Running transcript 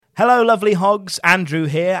Hello, lovely hogs. Andrew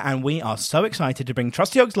here, and we are so excited to bring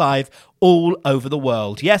Trusty Hogs live all over the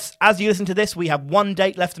world. Yes, as you listen to this, we have one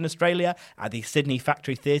date left in Australia at the Sydney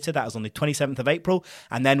Factory Theatre. That is on the 27th of April.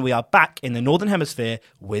 And then we are back in the Northern Hemisphere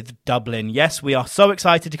with Dublin. Yes, we are so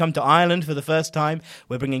excited to come to Ireland for the first time.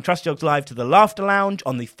 We're bringing Trusty Hogs live to the Laughter Lounge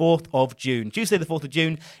on the 4th of June. Tuesday the 4th of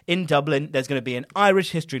June in Dublin. There's going to be an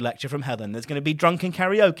Irish history lecture from Helen. There's going to be drunken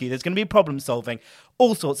karaoke. There's going to be problem solving.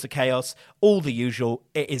 All sorts of chaos. All the usual.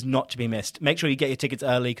 It is not to be missed. Make sure you get your tickets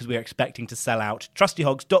early because we are expecting to sell out.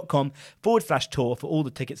 trustyhogs.com/tour for all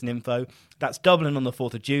the tickets and info. That's Dublin on the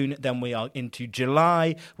 4th of June. Then we are into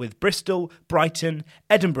July with Bristol, Brighton,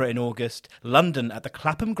 Edinburgh in August, London at the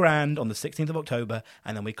Clapham Grand on the 16th of October,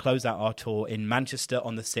 and then we close out our tour in Manchester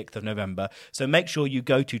on the 6th of November. So make sure you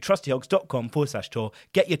go to trustyhogs.com/tour.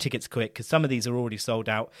 Get your tickets quick because some of these are already sold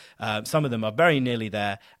out. Some of them are very nearly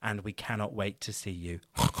there, and we cannot wait to see you.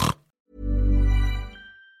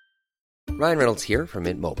 Ryan Reynolds here from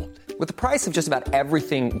Mint Mobile. With the price of just about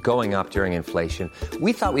everything going up during inflation,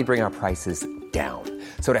 we thought we'd bring our prices down.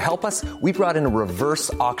 So to help us, we brought in a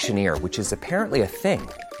reverse auctioneer, which is apparently a thing.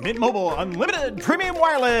 Mint Mobile Unlimited Premium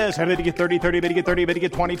Wireless. How to get 30, 30, bit to get 30, bit to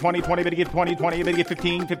get 20, 20, 20, bit to get 20, 20, bit to get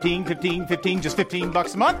 15, 15, 15, 15, just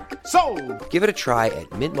 $15 a month? Sold! Give it a try at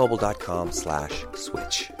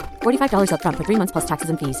mintmobile.com/switch. $45 up front for 3 months plus taxes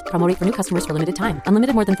and fees. Promo rate for new customers for limited time.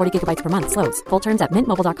 Unlimited more than 40 gigabytes per month. Slows full terms at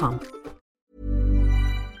mintmobile.com.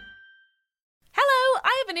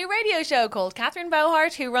 I have a new radio show called Catherine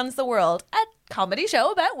Bohart Who Runs the World, a comedy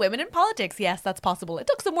show about women in politics. Yes, that's possible. It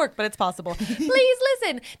took some work, but it's possible. Please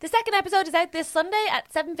listen. The second episode is out this Sunday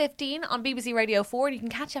at 7:15 on BBC Radio 4, and you can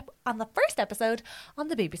catch up on the first episode on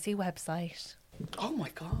the BBC website. Oh my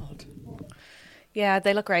God. Yeah,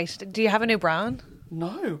 they look great. Do you have a new bra on?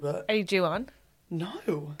 No, but... Are you due on? No.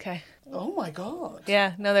 Okay. Oh my God.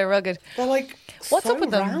 Yeah, no, they're rugged. They're like What's so up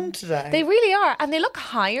with them? round today. They really are. And they look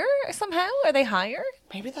higher somehow. Are they higher?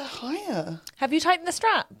 Maybe they're higher. Have you tightened the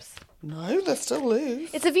straps? No, they're still loose.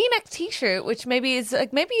 It's a V-neck t-shirt, which maybe is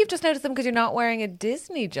like, maybe you've just noticed them because you're not wearing a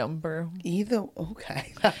Disney jumper. Either,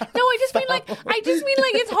 okay. No, I just mean like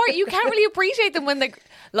it's hard. You can't really appreciate them when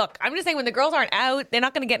look. I'm just saying when the girls aren't out, they're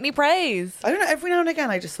not going to get any praise. I don't know. Every now and again,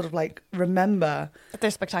 I just sort of like remember But they're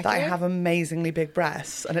spectacular. that I have amazingly big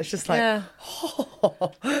breasts, and it's just like, Yeah.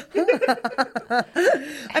 oh. I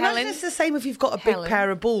imagine it's the same if you've got a big pair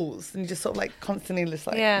of balls and you just sort of like constantly just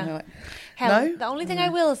like, Yeah. you know, like, Helen, no? the only thing I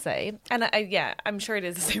will say, and I'm sure it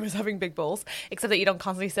is the same as having big balls, except that you don't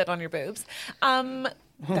constantly sit on your boobs.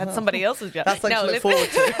 That's somebody else's job. That's like to look forward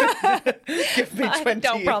to. Give me 20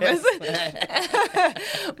 Don't years. promise.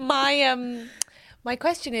 My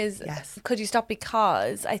question is, Yes. could you stop?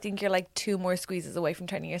 Because I think you're like 2 more squeezes away from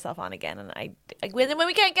turning yourself on again. And when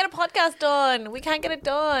we can't get a podcast done, we can't get it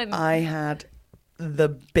done. I had the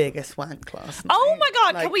biggest wank last night. Oh my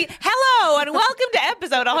God, Like- hello and welcome to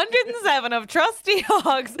episode 107 of Trusty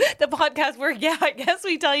Hogs, the podcast where, I guess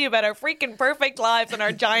we tell you about our freaking perfect lives and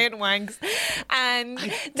our giant wanks. And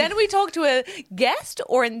then we talk to a guest,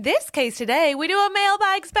 or in this case today, we do a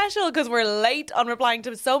mailbag special because we're late on replying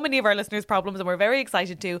to so many of our listeners' problems and we're very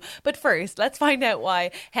excited to. But first, let's find out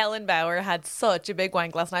why Helen Bauer had such a big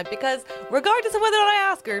wank last night, because regardless of whether or not I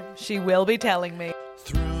ask her, she will be telling me.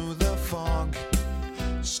 Through the fog,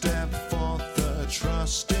 step forth the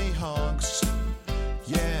trusty hogs.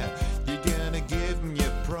 Yeah, you're gonna give them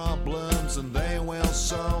your problems and they will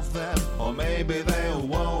solve them, or maybe they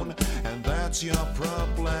won't, and that's your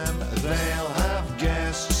problem. They'll have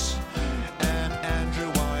guests and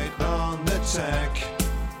Andrew White on the tech.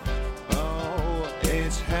 Oh,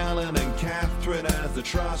 it's Helen and Catherine as the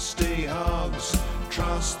trusty hogs.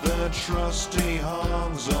 Trust the trusty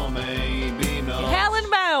hogs, or maybe not. Helen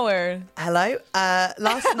Bauer. Hello.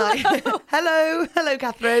 Last night. Hello,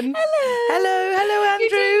 Catherine. Hello, Andrew. You're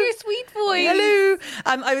doing your sweet voice. Hello.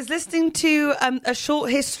 I was listening to a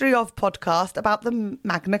short history of podcast about the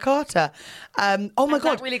Magna Carta. Oh my Has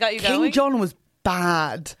God, that really got you King going? John was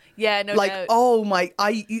bad. Yeah, no like, doubt. oh my,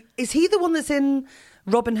 is he the one that's in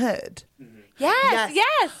Robin Hood? Yes.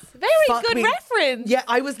 Very Fuck good me. reference. Yeah,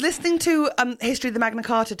 I was listening to History of the Magna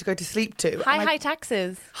Carta to go to sleep to. High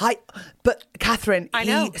taxes. But Catherine, I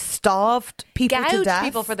know. he starved people to Gouged death.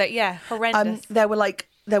 people for that. Yeah, horrendous.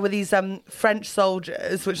 There were these French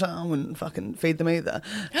soldiers, which I wouldn't fucking feed them either.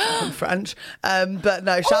 Fucking French. But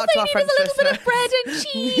no, shout out to our French All they need is a little bit listener. of bread and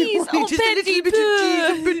cheese. Just a little bit of cheese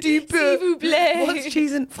and petit peu. S'il vous plaît. What's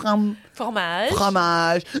cheese and from? Fromage.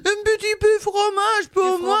 Fromage. Un petit peu fromage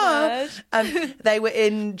pour moi. Fromage. They were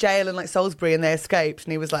in jail in like Salisbury and they escaped,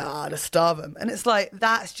 and he was like, to starve them. And it's like,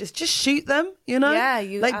 that's just shoot them, you know? Yeah,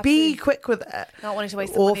 you like, be quick with it. Not wanting to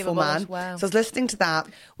waste the money of a Awful, bullet. man. Wow. So I was listening to that.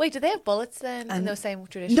 Wait, do they have bullets then in those same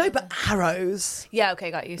traditions? No, but arrows. Yeah,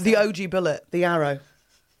 okay, got you. The OG bullet, the arrow.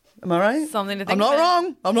 Am I right? Something to think I'm not about.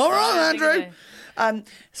 wrong. I'm not wrong, Something to Andrew. think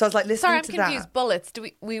So I was like listening Sorry, I'm to confused. that. Bullets? Do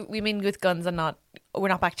we mean with guns and not? We're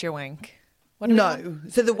not back to your wank. What do we want? No.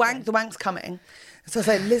 So the wank's coming. So I was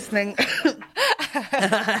like listening.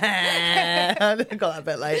 I got that a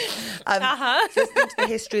bit late. So listening to the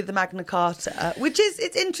history of the Magna Carta, which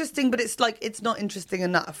it's interesting, but it's like it's not interesting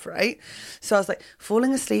enough, right? So I was like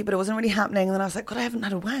falling asleep, but it wasn't really happening. And then I was like, God, I haven't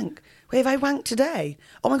had a wank. Wait, have I wanked today?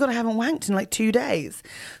 Oh my God, I haven't wanked in like 2 days.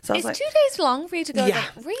 So I was Is like, 2 days long for you to go? yeah.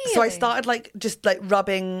 Really? So I started like just like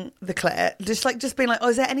rubbing the clit, just being like, oh,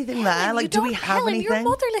 is there anything there? Like, do we have Helen, anything? Your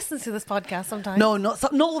mother listens to this podcast sometimes. No, not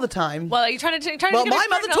all the time. Well, are you trying to? Well, get my us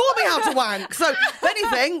mother turned taught me on? how to wank. So, if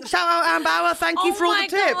anything, shout out Anne Bauer. Thank you Oh for all my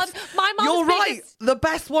the tips. God. My mom's You're right. biggest- The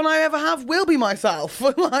best one I ever have will be myself.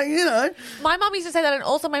 Like, you know. My mom used to say that, and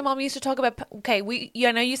also my mom used to talk about. Okay,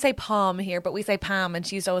 I know you say Pam here, but we say Pam, and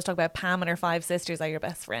she used to always talk about Pam and her 5 sisters are your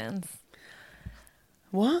best friends.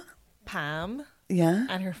 What? Pam Yeah.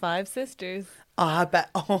 and her 5 sisters. Oh, I bet.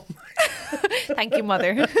 Oh, my. Thank you,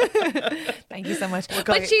 mother. Thank you so much.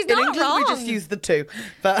 But she's in not England, wrong. we just use the 2.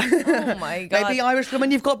 But Oh my God. maybe Irish women,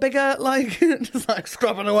 you've got bigger, like, just like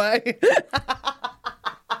scrubbing away.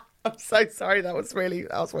 I'm so sorry. That was weird.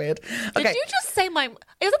 Okay. Did you just say my?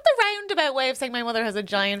 Is that the roundabout way of saying my mother has a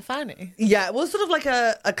giant fanny? Yeah, well, sort of like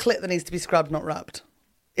a clit that needs to be scrubbed, not rubbed.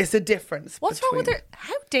 It's a difference. What's wrong with between- her?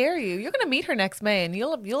 How dare you? You're going to meet her next May, and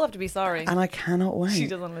you'll have to be sorry. And I cannot wait. She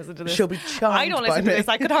doesn't listen to this. She'll be charmed. I don't listen by to me. this.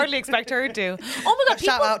 I could hardly expect her to. Oh my God!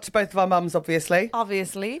 Shout out to both of our mums, obviously.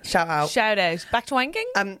 Obviously. Shout out. Shout out. Back to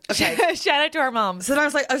wanking. Okay. Shout out to our moms. So then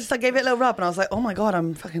I just like gave it a little rub, and I was like, oh my God,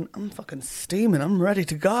 I'm fucking steaming. I'm ready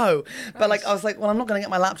to go. But like, I was like, well, I'm not going to get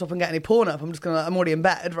my laptop and get any porn up. I'm already in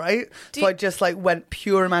bed, right? So I just like went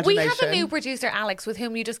pure We imagination. have a new producer, Alex, with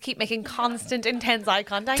whom you just keep making constant, intense eye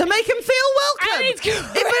contact. to make him feel welcome. And it's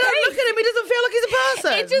If I don't look at him, he doesn't feel like he's a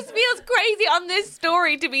person. It just feels crazy on this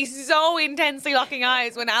story to be so intensely locking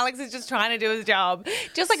eyes when Alex is just trying to do his job.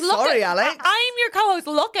 Just like, look Sorry, at, Alex. I'm your co-host.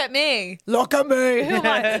 Look at me. Look at me. Who am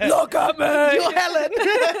I? Look at me. You're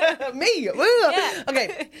Helen. Me. Yeah.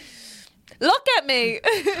 Okay. Look at me.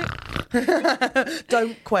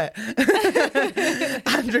 Don't quit.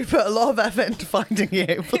 Andrew put a lot of effort into finding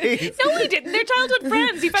you, please. No, he didn't. They're childhood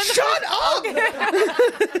friends. He found the Shut up!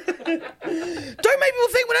 Don't make people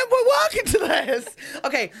think we don't put work into this.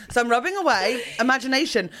 Okay, so I'm rubbing away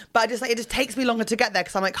imagination, but it just takes me longer to get there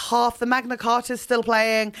because I'm like half the Magna Carta is still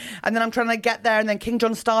playing, and then I'm trying to get there, and then King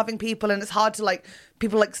John's starving people, and it's hard to like.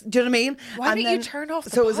 People like, do you know what I mean? Why And didn't you then- turn off the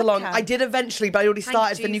So it was a long. podcast? I did eventually, but I already Thank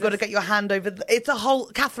started. Then you got to Jesus. get your hand over. It's a whole.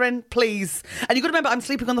 Catherine, please. And you got to remember, I'm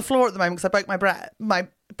sleeping on the floor at the moment because I broke my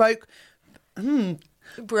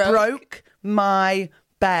broke my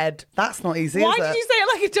bed. That's not easy. Why is did it? you say it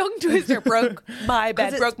like a tongue twister? Broke my bed,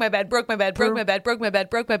 'Cause broke my bed, broke my bed, broke my bed, broke my bed,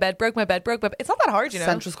 broke my bed, broke my bed, broke my bed. It's not that hard, you know.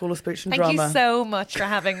 Central School of Speech and Thank Drama. you so much for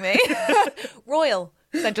having me. Royal.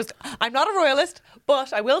 I'm not a royalist,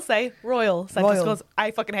 but I will say Royal Central Royal. Schools.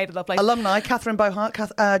 I fucking hated that place. Alumni, Catherine Bohart, Judy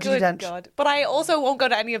Good Dench. God. But I also won't go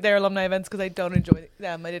to any of their alumni events because I don't enjoy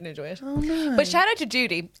them. I didn't enjoy it. Oh, no. But shout out to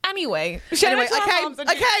Judy. Anyway, shout out to our moms and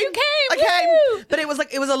Judy. You came. Woo! But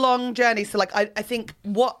it was a long journey. So like I think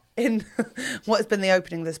what has been the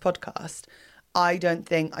opening of this podcast, I don't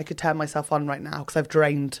think I could turn myself on right now because I've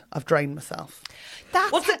drained myself.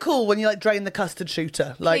 What's it called when you like drain the custard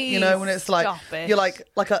shooter? Like, you know, when it's like stop it. you're like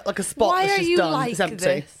a spot Why that's are just you done. like It's empty.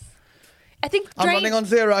 this? I think I'm running on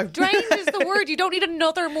zero. Drained is the word. You don't need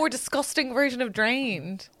another more disgusting version of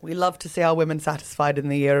drained. We love to see our women satisfied in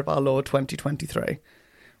the year of our Lord 2023.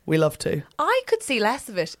 We love to. I could see less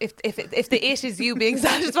of it if the it is you being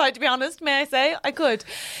satisfied, to be honest, may I say? I could.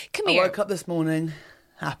 Come I here. woke up this morning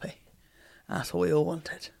happy. That's what we all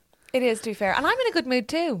wanted. It is, to be fair. And I'm in a good mood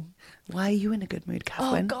too. Why are you in a good mood,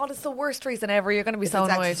 Catherine? Oh God, it's the worst reason ever. You're going to be If so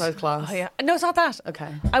it's annoyed. exercise class. Oh yeah, no, it's not that. Okay.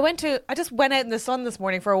 I just went out in the sun this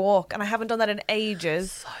morning for a walk, and I haven't done that in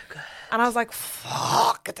ages. So good. And I was like,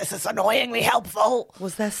 fuck, this is annoyingly helpful.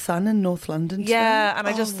 Was there sun in North London today? Yeah, and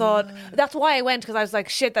I just thought, that's why I went, because I was like,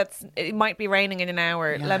 shit, it might be raining in an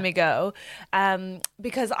hour, let me go.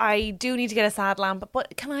 Because I do need to get a sad lamp.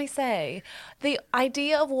 But can I say, the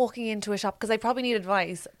idea of walking into a shop, because I probably need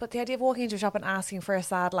advice, but the idea of walking into a shop and asking for a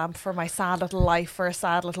sad lamp for my sad little life, for a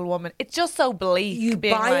sad little woman, it's just so bleak. You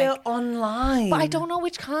buy it online. But I don't know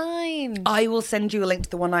which kind. I will send you a link to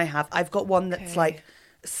the one I have. I've got one that's like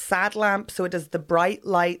sad lamp, so it does the bright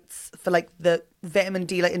lights for like the vitamin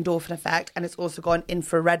D, like endorphin effect, and it's also got an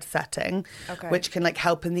infrared setting, which can like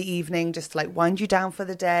help in the evening, just to like wind you down for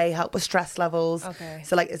the day, help with stress levels.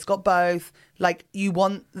 So like it's got both. Like you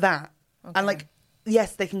want that, and like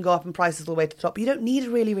yes, they can go up in prices all the way to the top, but you don't need a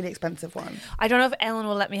really, really expensive one. I don't know if Ellen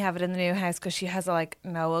will let me have it in the new house, because she has a like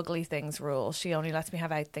no ugly things rule. She only lets me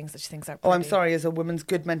have out things that she thinks are pretty. Oh, I'm sorry, is a woman's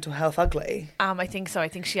good mental health ugly? I think so. I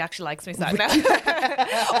think she actually likes me so now. Oh my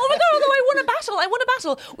god, although I won a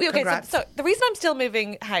battle. So the reason I'm still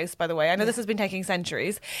moving house, by the way, I know this has been taking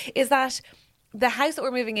centuries, is that the house that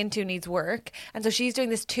we're moving into needs work, and so she's doing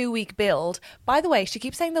this 2-week build. By the way, she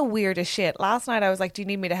keeps saying the weirdest shit. Last night I was like, do you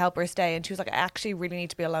need me to help her stay? And she was like, I actually really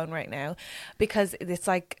need to be alone right now because it's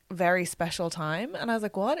like very special time. And I was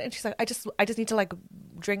like, what? And she's like, I just need to like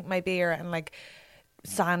drink my beer and like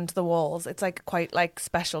sand the walls. It's like quite like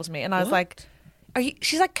special to me. And I was like,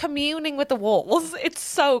 she's like communing with the walls. It's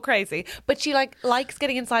so crazy. But she like likes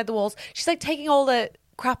getting inside the walls. She's like taking all the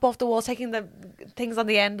crap off the walls, taking the things on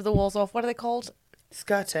the end of the walls off. What are they called?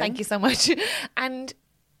 Skirting. Thank you so much. And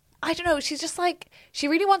I don't know, she's just like, she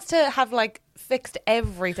really wants to have like fixed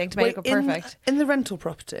everything to make it perfect. In the rental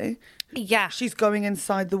property? Yeah. She's going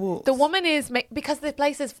inside the walls. The woman is, because the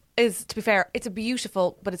place is to be fair, it's a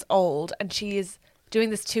beautiful, but it's old, and she is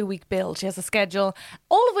doing this 2-week build. She has a schedule,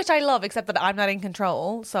 all of which I love, except that I'm not in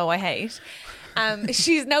control, so I hate.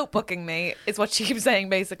 She's notebooking me, is what she keeps saying,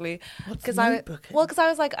 basically. What's notebooking? Because I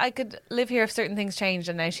was like, I could live here if certain things changed,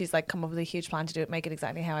 and now she's like come up with a huge plan to do it, make it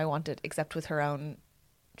exactly how I want it, except with her own.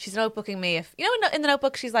 She's notebooking me. If you know, in the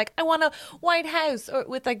notebook, she's like, I want a white house or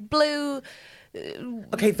with like blue.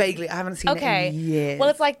 Okay, vaguely. I haven't seen it in years. Well,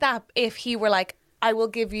 it's like that. If he were like, I will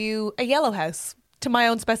give you a yellow house to my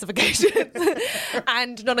own specifications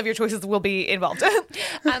and none of your choices will be involved. So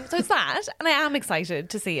it's that, and I am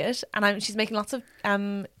excited to see it, and she's making lots of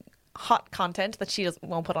hot content that she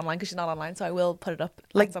won't put online because she's not online, so I will put it up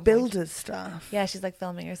like builders stuff. Yeah, she's like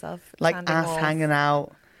filming herself like ass walls. Hanging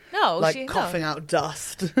out. No, like coughing out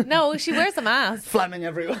dust. No, she wears a mask. Flamming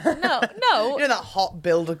everywhere. No. You know that hot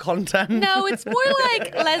builder content? No, it's more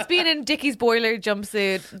like lesbian in Dicky's boiler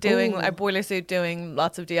jumpsuit doing a boiler suit doing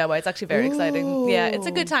lots of DIY. It's actually very exciting. Yeah, it's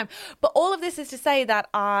a good time. But all of this is to say that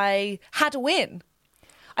I had to win.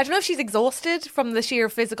 I don't know if she's exhausted from the sheer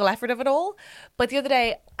physical effort of it all, but the other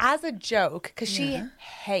day, as a joke, because she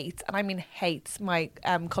hates, and I mean hates, my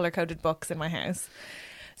colour-coded books in my house.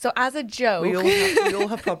 So as a joke... We all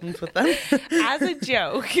have problems with them. As a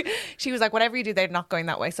joke, she was like, whatever you do, they're not going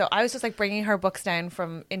that way. So I was just like bringing her books down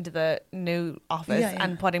from into the new office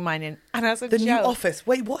and putting mine in. And as a joke... The new office?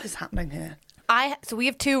 Wait, what is happening here? So we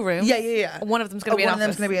have 2 rooms. Yeah. One of them's going to be an office. One of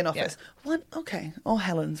them's going to be an office. Yeah. One, okay. Or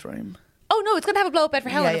Helen's room. Oh, no, it's going to have a blow-up bed for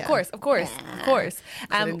Helen, of course.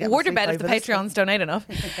 Order bed if the Patreons donate enough.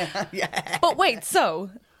 Yeah. But wait, so...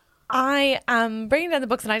 I am bringing down the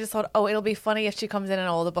books, and I just thought, it'll be funny if she comes in and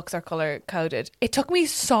all the books are colour coded. It took me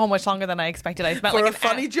so much longer than I expected. I spent for like a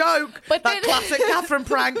funny joke. But that classic Catherine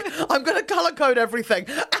prank. I'm going to colour code everything.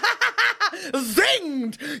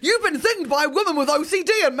 Zinged! You've been zinged by a woman with OCD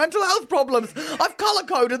and mental health problems. I've colour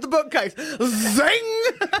coded the bookcase. Zing!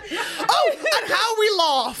 Oh, and how we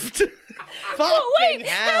laughed. Wait,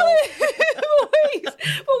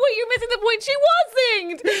 you're missing the point. She was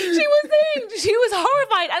zinged. She was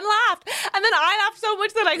horrified and laughed, and then I laughed so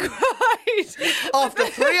much that I cried. After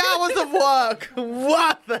 3 hours of work,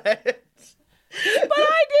 worth it. But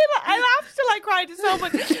I laughed till I cried so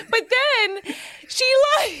much. But then she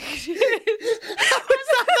liked it. How is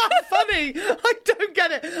that not funny? I don't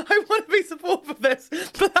get it. I want to be supportive of this,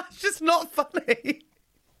 but that's just not funny.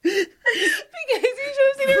 Because you should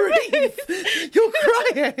have seen her face. You're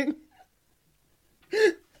crying.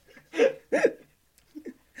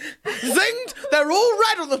 Zinged! They're all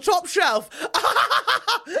red on the top shelf. How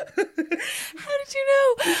did you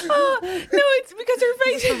know? Oh, no, it's because her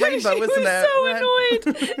face. It's the rainbow, she isn't was it? so Red. annoyed.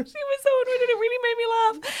 She was so annoyed, and it really made me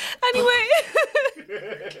laugh. Anyway.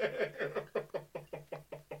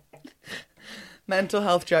 Mental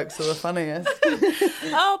health jokes are the funniest.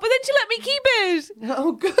 Oh, but then she let me keep it.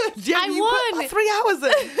 Oh, good. Yeah, I won. Put 3 hours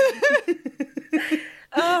in.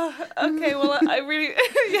 Oh, okay. Well, I really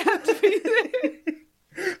you have to be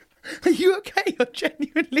there.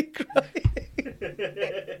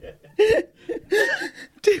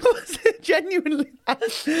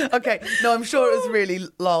 Okay, no, I'm sure it was really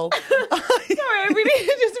lol. Sorry, I really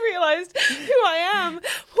just realised who I am.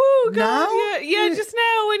 Oh God, Now? yeah, just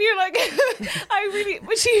now when you're like,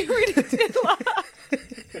 but she really did laugh.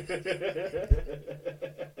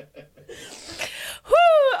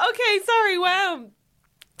 Whoo, okay, sorry, wow.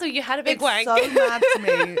 So you had a big wank. It's so mad to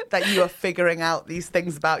me that you are figuring out these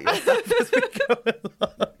things about yourself as we go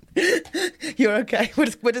along. You're okay.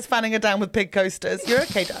 We're just fanning her down with pig coasters. You're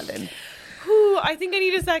okay, darling. Whew, I think I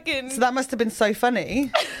need a second. So that must have been so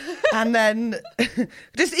funny. And then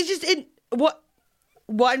what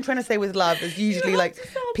I'm trying to say with love is usually like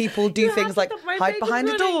people do things like hide behind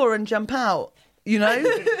a door and jump out. You know,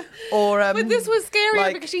 or but this was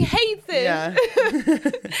scarier because she hates it. Yeah,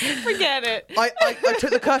 forget it. I took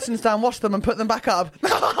the curtains down, washed them, and put them back up.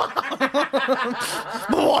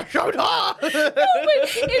 What showed up? No, but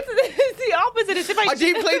it's the opposite. It's if I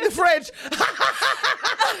deep cleaned the fridge.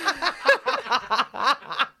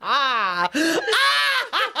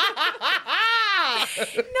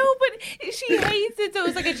 No, but she hates it, so it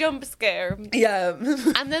was like a jump scare. Yeah.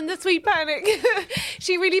 And then the sweet panic.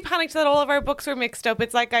 She really panicked that all of our books were mixed up.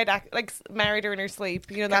 It's like I'd married her in her sleep.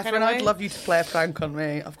 You know, that Catherine, kind of way. I'd love you to play a prank on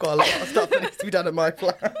me. I've got a lot of stuff that needs to be done at my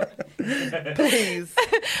flat. Please.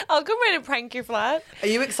 I'll come round and prank your flat. Are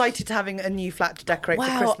you excited to having a new flat to decorate for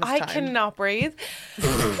Christmas time? I cannot breathe.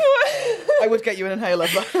 I would get you an inhaler,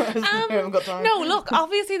 but I haven't got time. No, look,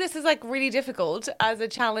 obviously this is like really difficult as a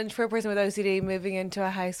challenge for a person with OCD moving into a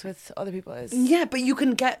house with other people. Yeah, but you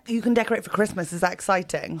can decorate for Christmas. Is that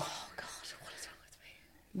exciting? Oh God, what is wrong with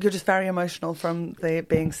me? You're just very emotional from the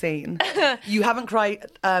being seen. You haven't cried,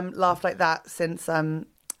 laughed like that since. Do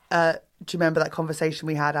you remember that conversation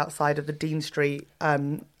we had outside of the Dean Street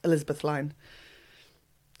Elizabeth line?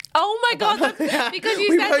 Oh my God, that's because you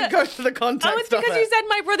we said won't go to the context. Oh, it's because you said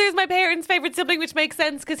my brother is my parents' favourite sibling, which makes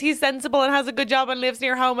sense because he's sensible and has a good job and lives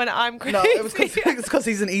near home, and I'm crazy. No, it was because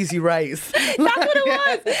he's an easy raise. That's what it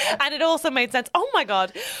was. And it also made sense. Oh my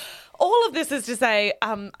God. All of this is to say,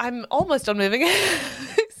 I'm almost done moving.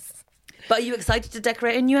 But are you excited to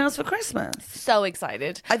decorate a new house for Christmas? So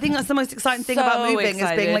excited. I think that's the most exciting thing about moving is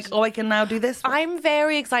being like, oh, I can now do this. I'm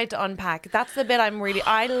very excited to unpack. That's the bit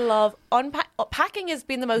I love. Packing has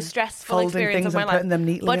been the most stressful Folding experience things of my and life. putting them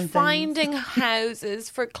neatly but in finding houses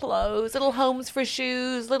for clothes, little homes for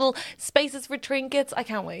shoes, little spaces for trinkets, I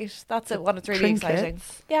can't wait. That's it. What it's really exciting.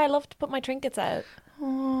 Yeah, I love to put my trinkets out.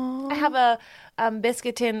 Aww. I have a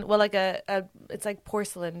biscuit tin, well, like it's like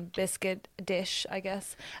porcelain biscuit dish, I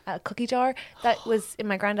guess, a cookie jar that was in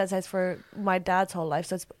my granddad's house for my dad's whole life,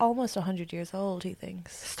 so it's almost 100 years old, he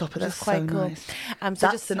thinks. Stop it, that's quite so cool. nice. So that's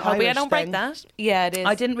just an hope I Irish don't break thing. that. Yeah, it is.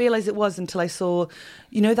 I didn't realise it was until I saw,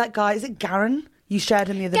 you know that guy, is it Garen? You shared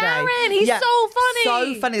him the other day. Garen, he's so funny.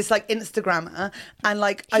 So funny. It's like Instagrammer. And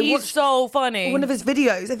like I he's watched so funny. one of his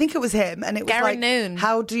videos. I think it was him. And it was Garen like, Noon.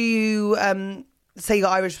 how do you say you're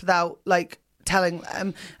Irish without like telling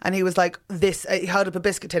them? And he was like, this, he held up a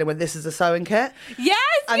biscuit tin and went, this is a sewing kit. Yes,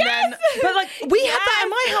 Then, but like, we had that in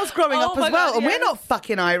my house growing up as well. God, And yes. we're not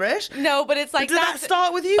fucking Irish. No, but it's like Did that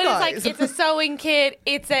start with you but guys? it's like it's a sewing kit.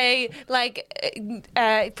 It's a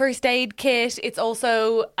first aid kit. It's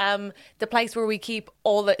also the place where we keep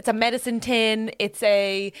all the. It's a medicine tin. It's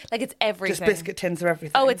everything. Just biscuit tins are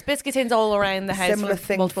everything. Oh, it's biscuit tins all around the house Similar for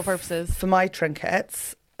thing multiple purposes. For my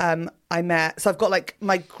trinkets, I met. So I've got like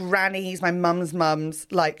my granny's, my mum's,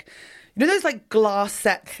 like. You know those like glass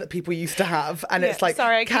sets that people used to have, and it's like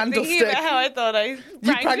sorry, I keep thinking candlestick. about how I thought I You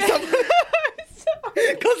pranked someone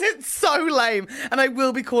because it's so lame, and I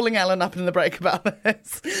will be calling Ellen up in the break about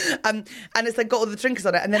this. And it's like got all the trinkets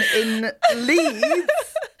on it, and then in Leeds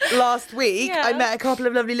last week, I met a couple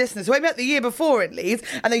of lovely listeners who I met the year before in Leeds,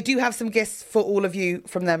 and they do have some gifts for all of you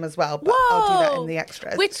from them as well. But I'll do that in the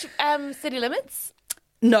extras. Which city limits?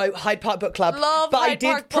 No, Hyde Park Book Club. Love but Hyde I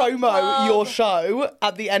did Park Book promo Club. your show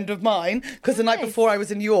at the end of mine because the night before I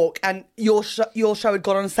was in New York and your show had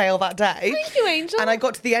gone on sale that day. Thank you, Angel. And I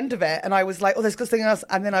got to the end of it and I was like, oh, there's something else.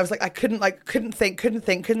 And then I was like, I couldn't think. I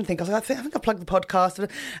was like, I think I plugged the podcast.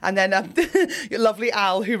 And then your lovely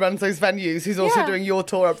Al, who runs those venues, who's also doing your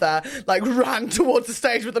tour up there, like ran towards the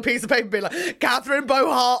stage with a piece of paper being like, Catherine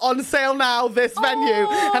Bohart on sale now, this venue.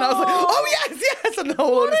 And I was like, oh, yes. And the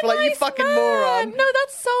whole audience were like, you fucking moron. No,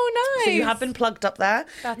 that's so nice. So you have been plugged up there.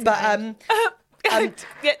 That's but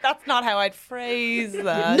yeah, that's not how I'd phrase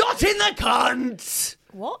that. not in the cunt.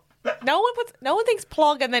 What? No one thinks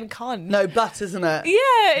plug and then cunt. No, but isn't it?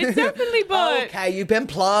 Yeah, it's definitely but. Okay, you've been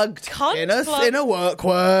plugged Cunt in a work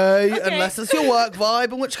way, Okay. unless it's your work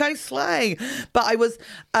vibe, in which case slay. But I was,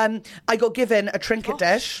 I got given a trinket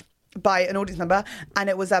dish by an audience member, and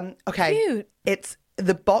it was okay. Cute. It's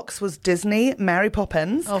the box was Disney, Mary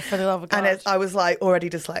Poppins. Oh, for the love of God. And I was like, already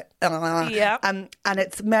just like, Yeah. And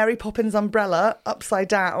it's Mary Poppins umbrella upside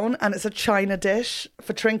down, and it's a china dish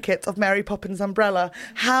for trinkets of Mary Poppins umbrella.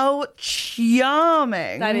 How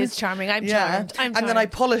charming. That is charming. I'm charmed. And then I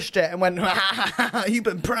polished it and went, you've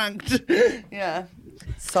been pranked. Yeah.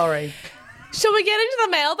 Sorry. Shall we get into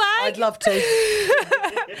the mailbag? I'd love to.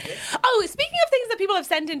 Oh, speaking of things that people have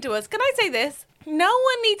sent in to us, can I say this? No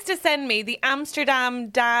one needs to send me the Amsterdam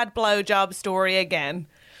dad blowjob story again.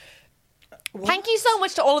 What? Thank you so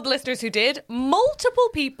much to all of the listeners who did. Multiple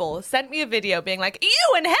people sent me a video being like,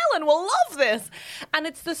 you and Helen will love this. And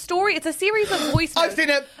it's the story, it's a series of voice notes. I've seen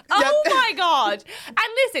it. Oh my God. And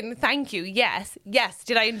listen, thank you. Yes.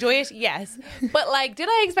 Did I enjoy it? Yes. But like, did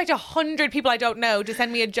I expect 100 people I don't know to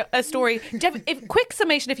send me a story? Jeff, quick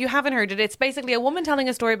summation if you haven't heard it. It's basically a woman telling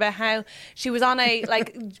a story about how she was on a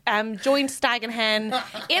joint stag and hen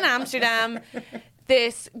in Amsterdam.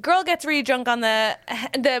 This girl gets really drunk on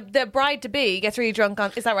the bride-to-be gets really drunk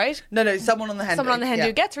on... Is that right? No, someone on the hen. Someone on the hen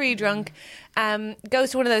yeah. Gets really drunk,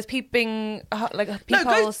 goes to one of those peeping...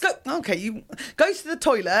 peepholes. Goes to the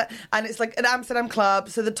toilet, and it's like an Amsterdam club,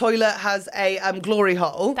 so the toilet has a glory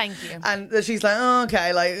hole. Thank you. And she's like, oh,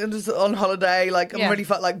 okay, like, I'm just on holiday, like, I'm really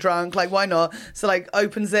drunk, like, why not? So, like,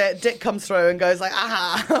 opens it, dick comes through and goes like,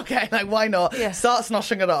 okay, like, why not? Yeah. Starts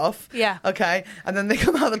noshing it off. Yeah. Okay, and then they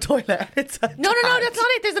come out of the toilet, and it's her No, dad. that's not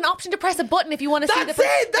it. There's an option to press a button if you want to see the...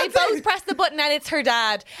 They both press the button and it's her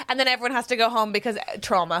dad, and then everyone has to go home because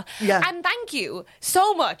trauma. Yeah. And thank you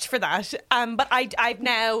so much for that. But I've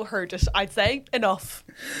now heard it. I'd say enough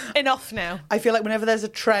now. I feel like whenever there's a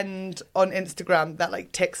trend on Instagram that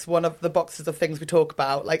like ticks one of the boxes of things we talk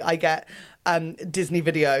about, like I get Disney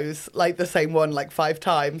videos, like the same one like 5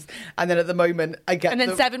 times, and then at the moment I get... And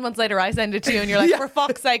then 7 months later I send it to you and you're like, for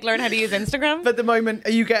fuck's sake, learn how to use Instagram. But at the moment,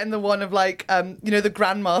 are you getting the one of like, the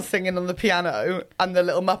grandma singing on the piano and the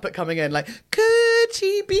little Muppet coming in like, could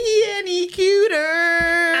she be any cuter?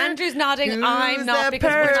 Andrew's nodding, Who's I'm not, the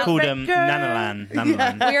because we're It's not... called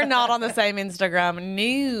Nanalan. We're not on the same Instagram.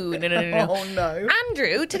 No. Oh no.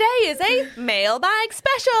 Andrew, today is a mailbag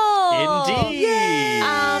special. Indeed.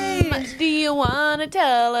 Do you want to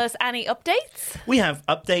tell us any updates? We have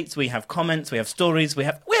updates, we have comments, we have stories, we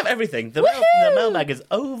have everything. The mailbag is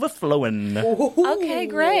overflowing. Okay,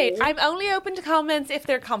 great. I'm only open to comments if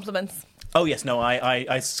they're compliments. Oh yes, no,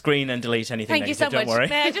 I screen and delete anything Thank negative, you so don't much. worry.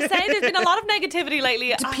 May I just say, there's been a lot of negativity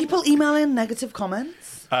lately. Do people email in negative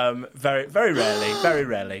comments? Very, very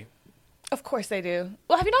rarely. Of course they do.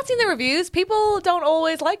 Well, have you not seen the reviews? People don't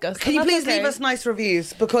always like us. Can you please leave us nice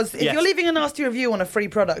reviews? Because if you're leaving a nasty review on a free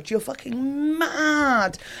product, you're fucking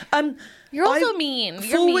mad. You're also mean.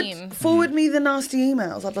 You're mean. Forward me the nasty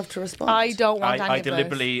emails. I'd love to respond. I don't want any I of those.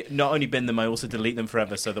 deliberately not only bin them, I also delete them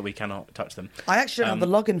forever so that we cannot touch them. I actually don't have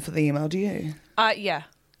the login for the email, do you? Yeah.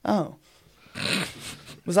 Oh.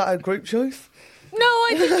 Was that a group choice? No,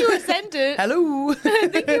 I think you were sent it. Hello. I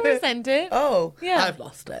think you were sent it. Oh, yeah. I've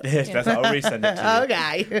lost it. Yes, I'll resend it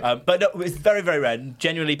to you. Okay. But no, it's very, very rare.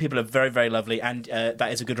 Genuinely, people are very, very lovely. And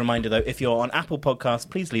that is a good reminder, though. If you're on Apple Podcasts,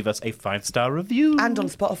 please leave us a 5-star review. And on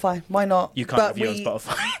Spotify. Why not? You can't review on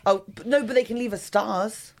Spotify. Oh, no, but they can leave us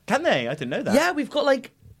stars. Can they? I didn't know that. Yeah, we've got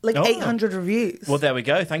like 800 reviews. Well, there we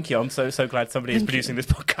go. Thank you. I'm so glad somebody is producing this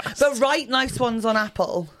podcast. But write nice ones on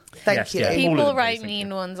Apple. Thank you. Yeah. People write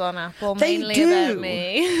mean ones on Apple, They mainly do. about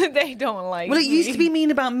me. They don't like me. Well, it used to be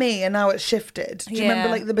mean about me, and now it's shifted. Do you remember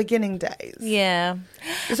like the beginning days? Yeah.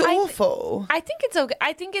 It's awful. I think it's okay.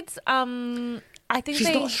 I think it's She's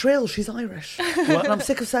not shrill, she's Irish. And I'm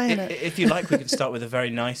sick of saying it. If you like, we could start with a very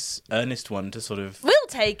nice, earnest one to sort of... We'll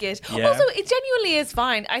take it. Yeah. Also, it genuinely is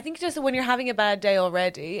fine. I think just when you're having a bad day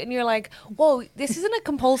already and you're like, whoa, this isn't a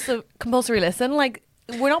compulsory listen. Like,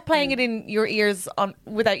 we're not playing it in your ears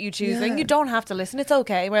without you choosing. Yeah. You don't have to listen. It's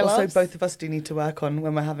okay. Also, both of us do need to work on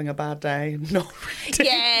when we're having a bad day. Not reading.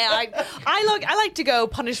 Yeah, I like to go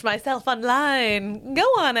punish myself online. Go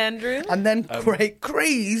on, Andrew. And then create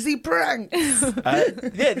crazy pranks.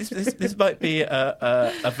 This might be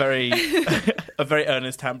a very a very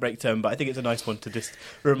earnest handbrake term, but I think it's a nice one to just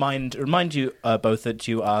remind you both that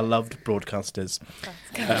you are loved broadcasters.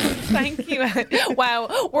 Thank you.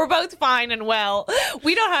 Wow, we're both fine and well.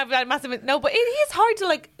 We don't have that massive... No, but it is hard to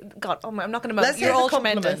like... God, I'm not going to moan. You're all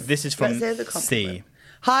tremendous. This is from Let's hear the C. compliment.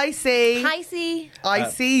 Hi, C. Hi, C. I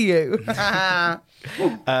see you.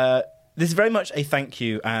 This is very much a thank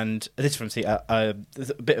you, and this is from C. There's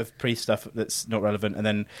a bit of pre-stuff that's not relevant, and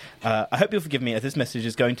then I hope you'll forgive me as this message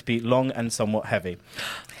is going to be long and somewhat heavy.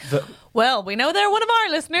 Well, we know they're one of our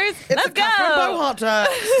listeners. Let's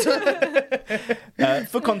go.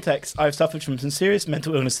 For context, I've suffered from some serious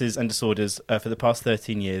mental illnesses and disorders for the past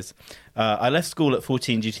 13 years. I left school at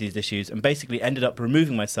 14 due to these issues and basically ended up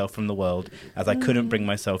removing myself from the world as I couldn't bring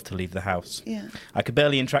myself to leave the house. Yeah. I could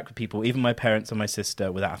barely interact with people, even my parents and my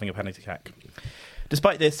sister, without having a panic attack.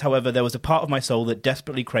 Despite this, however, there was a part of my soul that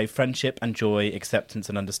desperately craved friendship and joy, acceptance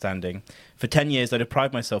and understanding. For 10 years, I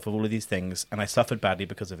deprived myself of all of these things, and I suffered badly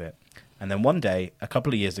because of it. And then one day, a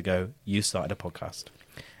couple of years ago, you started a podcast.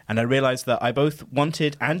 And I realised that I both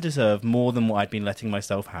wanted and deserved more than what I'd been letting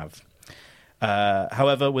myself have.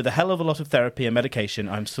 However, with a hell of a lot of therapy and medication,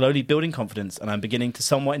 I'm slowly building confidence, and I'm beginning to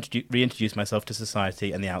somewhat reintroduce myself to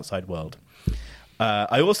society and the outside world.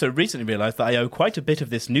 I also recently realised that I owe quite a bit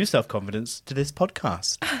of this new self-confidence to this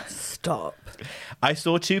podcast. Stop. I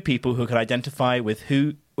saw two people who could identify with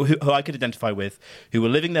who I could identify with, who were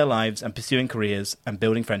living their lives and pursuing careers and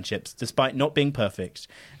building friendships, despite not being perfect.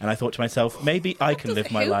 And I thought to myself, maybe I can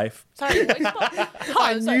live my life. Sorry,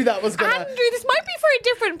 I knew that was going to... Andrew, this might be for a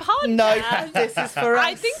different podcast. No, this is for us.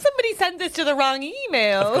 I think somebody sent this to the wrong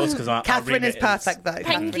email. Of course, because Catherine is perfect, though.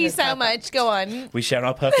 Thank you so much. Go on. We share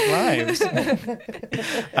our perfect lives.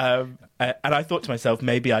 And I thought to myself,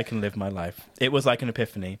 maybe I can live my life. It was like an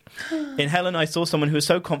epiphany. In Helen, I saw someone who was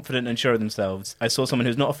so confident and sure of themselves. I saw someone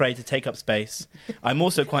who's not afraid to take up space. I'm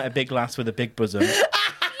also quite a big lass with a big bosom. Yes,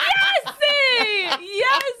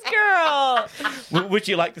 girl. Would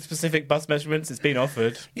you like the specific bust measurements? It's been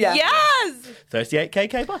offered. Yeah. Yes. 38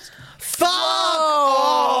 kk bust. Fuck!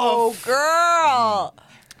 Oh, girl.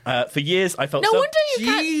 For years, I felt No wonder you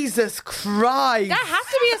can't... Jesus Christ. That has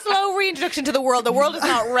to be a slow reintroduction to the world. The world is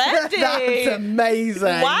not ready. That's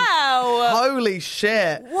amazing. Wow. Holy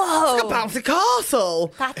shit. Whoa. It's like a bouncy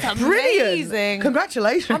castle. That's Brilliant. amazing.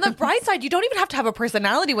 Congratulations. On the bright side, you don't even have to have a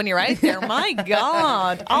personality when you're out there. My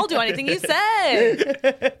God. I'll do anything you say.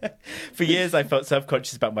 For years, I felt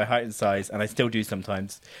self-conscious about my height and size, and I still do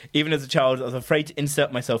sometimes. Even as a child, I was afraid to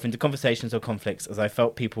insert myself into conversations or conflicts as I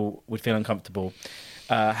felt people would feel uncomfortable.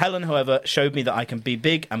 Helen, however, showed me that I can be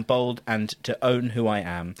big and bold and to own who I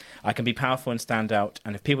am. I can be powerful and stand out,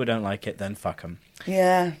 and if people don't like it, then fuck them.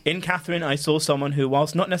 Yeah. In Catherine, I saw someone who,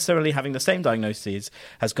 whilst not necessarily having the same diagnoses,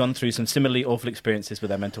 has gone through some similarly awful experiences with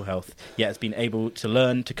their mental health, yet has been able to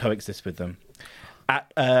learn to coexist with them.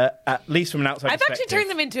 At least from an outside perspective. I've actually turned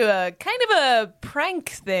them into a kind of a prank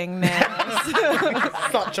thing now.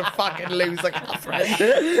 Such a fucking loser, Catherine.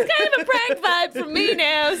 It's kind of a prank vibe from me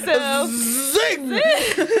now, so... Zing!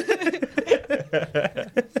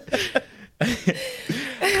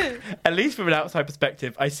 At least from an outside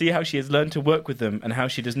perspective, I see how she has learned to work with them and how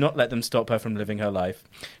she does not let them stop her from living her life.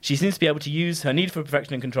 She seems to be able to use her need for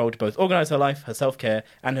perfection and control to both organise her life, her self-care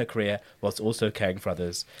and her career, whilst also caring for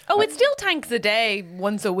others. Oh, it's still tanks a day,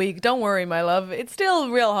 once a week. Don't worry, my love. It's still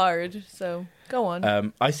real hard, so... Go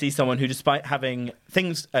on. I see someone who, despite having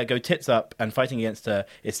things go tits up and fighting against her,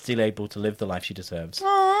 is still able to live the life she deserves.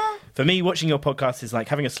 Aww. For me, watching your podcast is like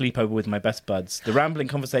having a sleepover with my best buds. The rambling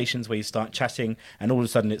conversations where you start chatting and all of a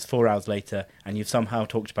sudden it's 4 hours later and you've somehow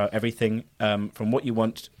talked about everything from what you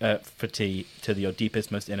want for tea to your deepest,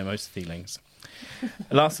 most innermost feelings.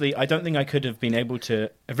 Lastly, I don't think I could have been able to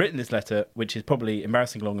have written this letter, which is probably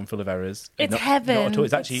embarrassing long and full of errors. It's not heaven. Not at all.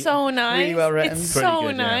 It's actually so nice. Really well written. It's Pretty so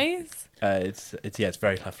good, yeah. nice. It's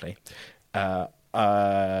very lovely.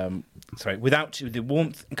 Without the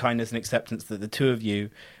warmth, kindness, and acceptance that the two of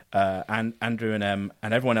you and Andrew and Em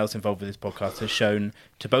and everyone else involved with this podcast has shown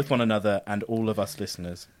to both one another and all of us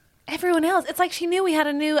listeners. Everyone else. It's like she knew we had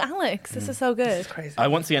a new Alex. This is so good. It's crazy. I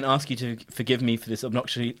once again ask you to forgive me for this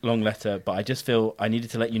obnoxiously long letter, but I just feel I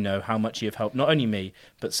needed to let you know how much you have helped not only me,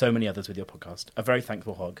 but so many others with your podcast. A very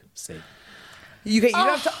thankful hog. See. You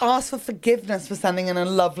have to ask for forgiveness for sending in a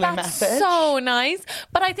lovely That's message. so nice.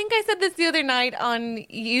 But I think I said this the other night on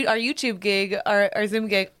our YouTube gig, our Zoom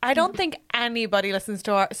gig. I don't think anybody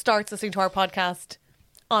starts listening to our podcast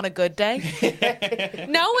on a good day.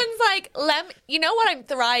 No one's like, you know what, I'm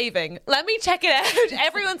thriving. Let me check it out.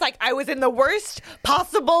 Everyone's like, I was in the worst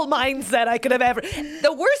possible mindset I could have ever.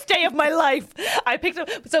 The worst day of my life. I picked up.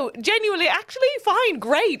 So genuinely, actually, fine,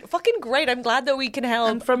 great, fucking great. I'm glad that we can help.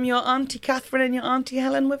 And from your Auntie Catherine and your Auntie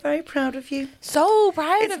Helen, we're very proud of you. So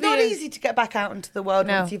proud of you. It's not easy to get back out into the world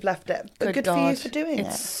once you've left it. But good for you for doing it.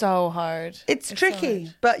 It's so hard. It's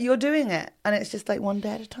tricky, but you're doing it. And it's just like one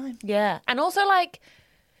day at a time. Yeah. And also like,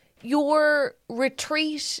 your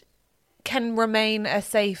retreat can remain a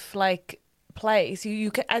safe place.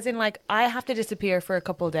 You can, as in like, I have to disappear for a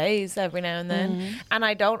couple of days every now and then, and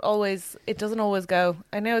it doesn't always go.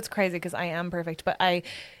 I know it's crazy because I am perfect, but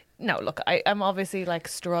no, look, I'm obviously like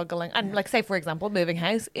struggling. And like, say, for example, moving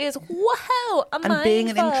house is wow, amazing. And being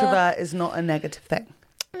an introvert is not a negative thing.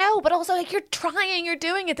 No, but also like you're trying, you're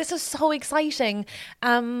doing it. This is so exciting.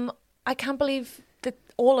 I can't believe that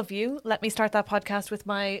all of you let me start that podcast with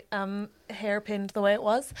my hair pinned the way it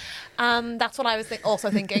was. That's what I was also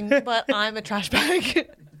thinking, but I'm a trash bag.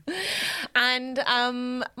 And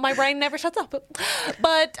my brain never shuts up.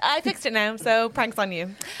 But I fixed it now, so pranks on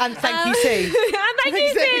you. And thank you, C. And thank you,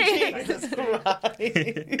 C. Jesus Christ.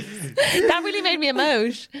 That really made me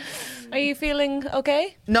emosh. Are you feeling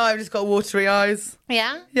okay? No, I've just got watery eyes.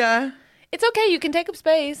 Yeah? Yeah. It's okay, you can take up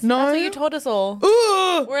space. No. That's what you taught us all.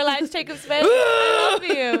 Ooh. We're allowed to take up space. I love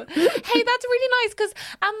you. Hey, that's really nice, because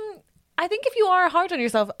I think if you are hard on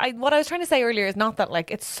yourself, what I was trying to say earlier is not that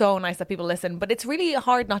like it's so nice that people listen, but it's really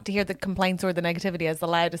hard not to hear the complaints or the negativity as the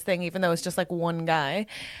loudest thing, even though it's just like one guy.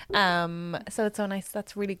 So it's so nice.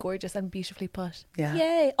 That's really gorgeous and beautifully put. Yeah.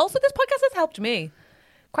 Yay. Also, this podcast has helped me.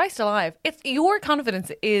 Christ alive. It's your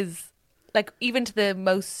confidence is like, even to the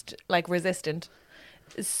most like resistant,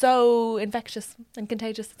 is so infectious and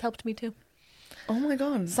contagious. It's helped me too. Oh my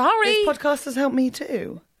God. Sorry. This podcast has helped me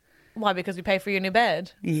too. Why? Because we pay for your new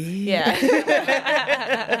bed? Yeah.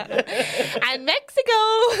 And Mexico.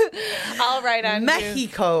 All right, Andrew.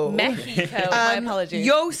 Mexico. My apologies.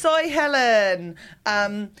 Yo soy Helen.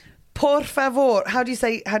 Por favor. How do you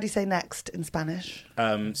say next in Spanish?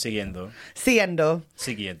 Siguiendo. Siguiendo.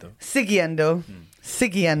 Siguiendo. Siguiendo.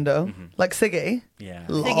 Siguiendo. Mm-hmm. Like sigue. Yeah.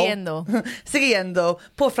 Lol. Siguiendo. Siguiendo.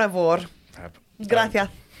 Por favor. Gracias.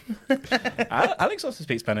 Alex also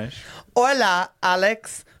speaks Spanish. Hola,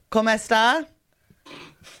 Alex. ¿Cómo está?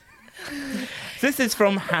 This is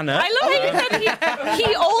from Hannah. I love how you said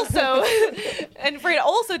he also, and for it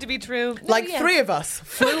also to be true. No, Like yeah. three of us,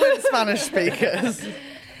 fluent Spanish speakers.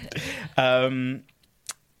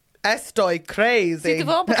 Estoy crazy. Sí, te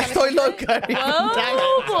voy a poner- Estoy loca.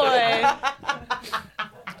 Oh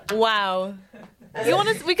boy! Wow. You want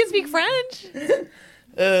to? We can speak French.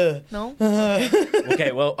 No.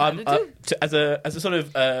 Okay, well, as a sort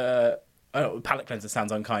of palate cleanser sounds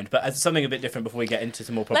unkind, but as something a bit different before we get into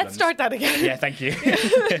some more problems. Let's start that again. Yeah, thank you.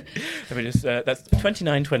 Let me just. That's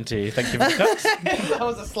 29.20. Thank you for the cuts. That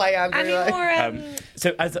was a slay, Andrew. Any more?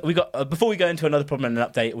 So as we got before we go into another problem and an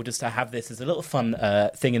update, we'll just have this as a little fun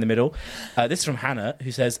thing in the middle. This is from Hannah,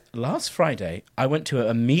 who says, "Last Friday, I went to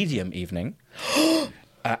a medium evening."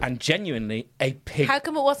 And genuinely, a pig. How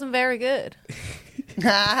come it wasn't very good?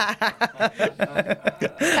 Thank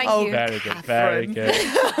you. Very good, very good.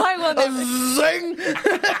 I will never. Zing!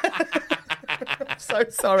 So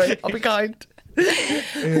sorry. I'll be kind. Why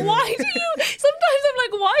do you? Sometimes I'm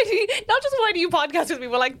like, why do you? Not just why do you podcast with me,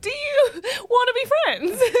 but like, do you want to be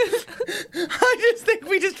friends? I just think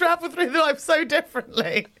we just travel through life so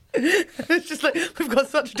differently. It's just like we've got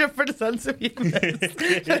such a different sense of humour.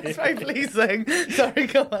 It's very pleasing. Sorry,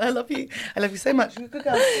 go on. I love you. I love you so much. Good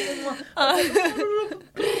girl.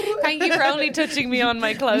 Thank you for only touching me on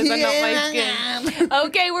my clothes and not my skin.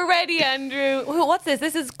 Okay, we're ready, Andrew. What's this?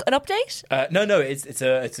 This is an update? No, it's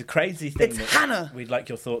a crazy thing. It's that Hannah. We'd like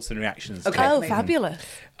your thoughts and reactions. Okay. Oh, amazing. fabulous.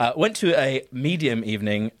 Went to a medium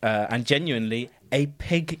evening and genuinely a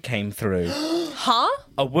pig came through. Huh?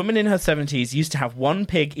 A woman in her 70s used to have one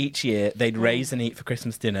pig each year they'd raise and eat for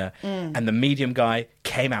Christmas dinner, and the medium guy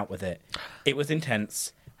came out with it. It was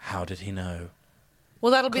intense. How did he know?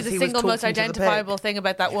 Well, that'll be 'Cause the he was single most talking to the identifiable thing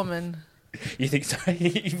about that woman. You think so?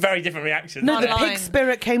 Very different reactions. No, the Online. pig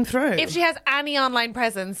spirit came through. If she has any online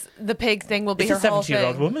presence, the pig thing will be It's her a whole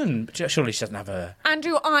 70-year-old thing. woman. Surely she doesn't have a...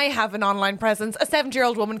 Andrew, I have an online presence. A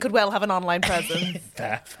 70-year-old woman could well have an online presence.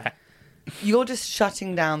 Fair. You're just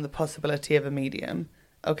shutting down the possibility of a medium.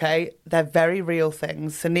 Okay, they're very real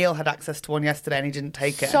things. So Neil had access to one yesterday and he didn't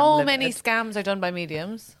take it. So I'm many livid. scams are done by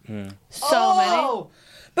mediums. So many.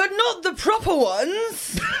 But not the proper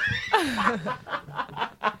ones.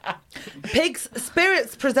 Pigs'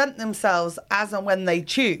 spirits present themselves as and when they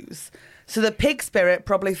choose. So the pig spirit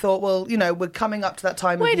probably thought, well, you know, we're coming up to that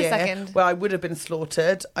time Wait of a year second. where I would have been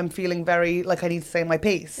slaughtered. I'm feeling very like I need to say my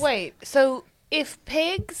piece. Wait, so if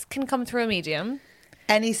pigs can come through a medium,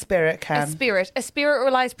 Any spirit can. a spirit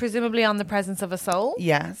relies presumably on the presence of a soul.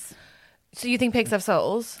 Yes. So you think pigs have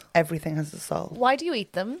souls? Everything has a soul. Why do you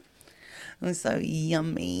eat them? They're so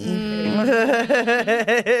yummy.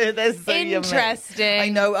 They're so Interesting. yummy. I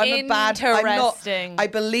know, I'm a bad... Interesting. I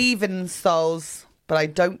believe in souls, but I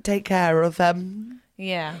don't take care of them.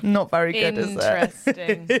 Yeah. Not very good, is it?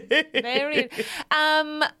 Interesting. Very.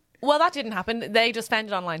 Well, that didn't happen. They just found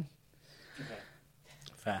it online.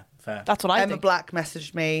 Fair. That's what I Emma think. Black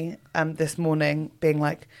messaged me this morning being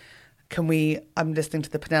like, I'm listening to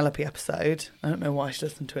the Penelope episode. I don't know why she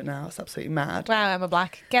listened to it now. It's absolutely mad. Wow, Emma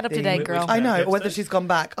Black. Get up to date, girl. I know, whether she's gone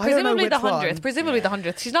back. I don't know Presumably which the 100th. one. Presumably the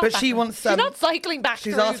 100th. She's not But back she then. wants, She's not cycling back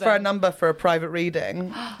She's through asked for a them. number for a private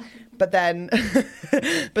reading. But then she's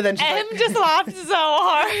Em like, just laughed so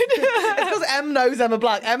hard. it's because Em knows Emma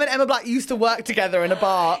Black. Em and Emma Black used to work together in a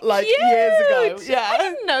bar like years ago. Cute. Yeah. I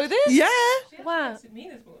didn't know this. Yeah. Wow.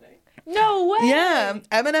 No way. Yeah.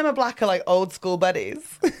 Em and Emma Black are like old school buddies.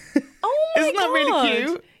 Oh my Isn't that really God.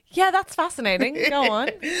 cute? Yeah, that's fascinating. Go on.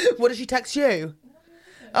 What did she text you?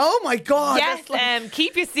 Oh my God. Yes, that's like-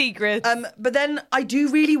 keep your secrets. But then I do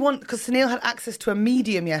really want, because Sunil had access to a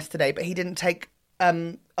medium yesterday, but he didn't take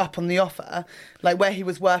up on the offer. Like where he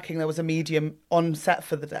was working, there was a medium on set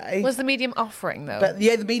for the day. Was the medium offering though? But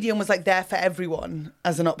yeah, the medium was like there for everyone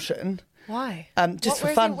as an option. Why? Just for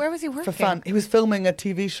Where fun. was he working? For fun. He was filming a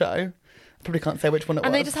TV show. Probably can't say which one it was.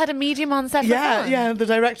 And they just had a medium on set for yeah, fun? yeah. The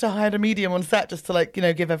director hired a medium on set just to like,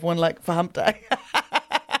 give everyone like for hump day.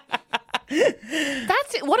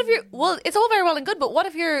 That's it. What if your it's all very well and good, but what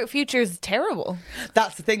if your future's terrible?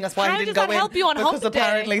 That's the thing. That's why How he didn't does go that in. help you on because hump day?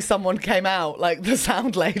 apparently someone came out, like the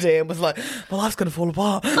sound lady, and was like, "My life's going to fall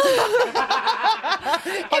apart."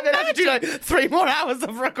 And then I had to do like 3 more hours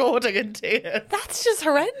of recording in tears. That's just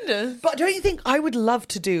horrendous. But don't you think I would love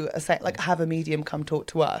to do have a medium come talk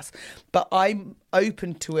to us? But I'm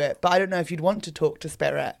open to it. But I don't know if you'd want to talk to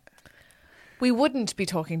Spirit. We wouldn't be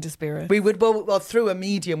talking to Spirit. We would, well, through a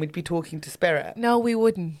medium, we'd be talking to Spirit. No, we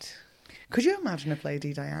wouldn't. Could you imagine if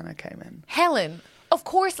Lady Diana came in? Helen. Of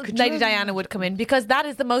course, Lady Diana would come in because that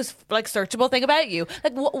is the most like searchable thing about you.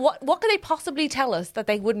 Like, what could they possibly tell us that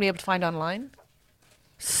they wouldn't be able to find online?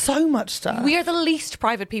 So much stuff. We are the least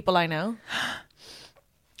private people I know.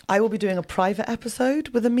 I will be doing a private episode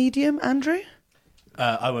with a medium, Andrew.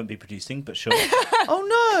 I won't be producing, but sure.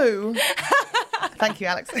 Oh no! Thank you,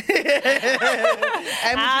 Alex. Em, would you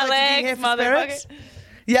like to be here for Spirit?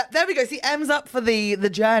 Yeah, there we go. See, Em's up for the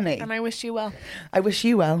journey. And I wish you well. I wish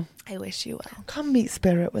you well. I wish you well. Come meet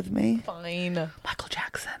Spirit with me. Fine. Michael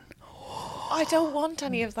Jackson. I don't want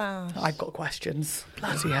any of that. I've got questions.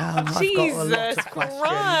 Bloody hell. I've got a lot Jesus of questions.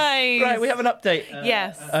 Christ. Right, we have an update.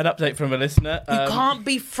 Yes. An update from a listener. You can't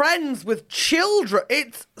be friends with children.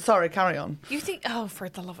 Sorry, carry on. You think... Oh, for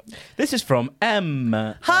the love of... This is from M.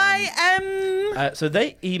 Hi, Em. So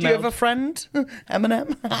they emailed... Do you have a friend?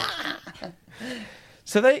 Eminem?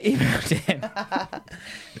 So they emailed in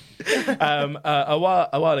a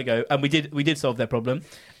while ago, and we did solve their problem.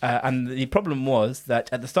 And the problem was that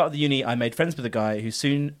at the start of the uni, I made friends with a guy who I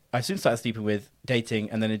soon started sleeping with,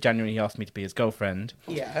 dating, and then in January he asked me to be his girlfriend.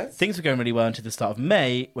 Yes. Things were going really well until the start of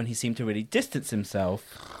May, when he seemed to really distance himself.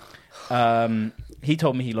 He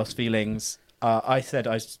told me he lost feelings. I said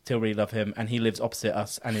I still really love him, and he lives opposite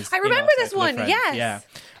us and is. I remember in our this circle of one, friends. yes.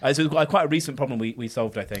 Yeah. So it's quite a recent problem we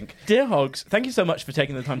solved, I think. Dear Hogs, thank you so much for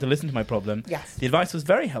taking the time to listen to my problem. Yes. The advice was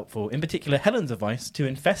very helpful, in particular Helen's advice to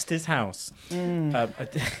infest his house. I don't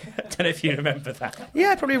know if you remember that.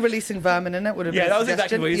 Yeah, probably releasing vermin in it would have been Yeah, a that was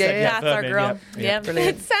exactly suggestion. what you said. Yeah, That's our vermin, girl. yeah.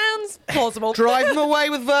 Brilliant. It sounds plausible. Drive them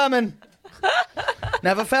away with vermin.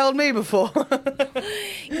 Never failed me before.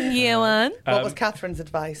 You want? What was Catherine's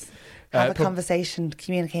advice? Have a conversation,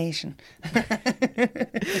 communication.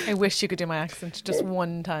 I wish you could do my accent just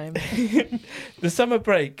one time. The summer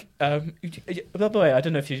break. By the way, I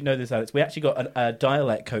don't know if you know this, Alex. We actually got a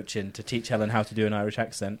dialect coach in to teach Helen how to do an Irish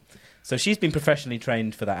accent. So she's been professionally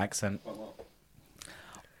trained for that accent.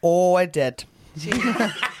 Oh, I did.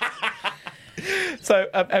 So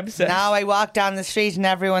Em says, Now I walk down the street and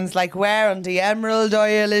everyone's like, where on the emerald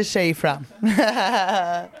oil is she from?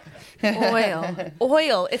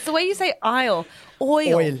 Oil. It's the way you say aisle.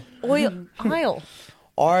 Oil. Aisle.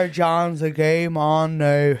 Or John's a game on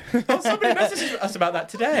now. somebody messaged us about that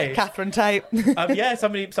today. Catherine type. Yeah,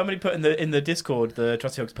 somebody put in the Discord, the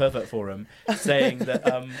Trusty Hogs Pervert Forum, saying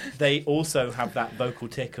that they also have that vocal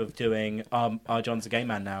tick of doing our John's a gay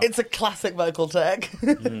man now. It's a classic vocal tick.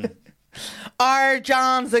 Our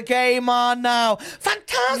John's a game on now.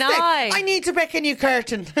 Fantastic! Nice. I need to break a new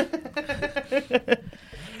curtain.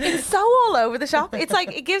 It's so all over the shop. It's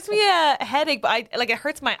like it gives me a headache, but it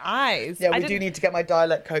hurts my eyes. Yeah, we do need to get my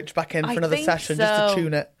dialect coach back in for another session just to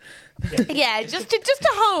tune it. Yeah, just to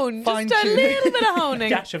hone, just a Fine-tuning. little bit of honing.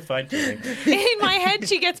 Dash of fine-tuning. In my head,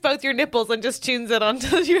 she gets both your nipples and just tunes it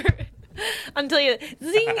until you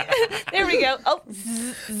zing. There we go. Oh,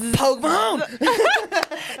 Pokemon!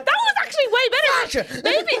 that was actually way better.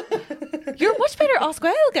 Maybe you're much better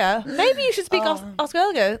Oscuelga. Maybe you should speak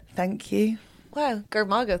Oscuelga. Thank you. Wow,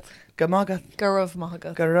 Gurmagat. Gamagat. Gurav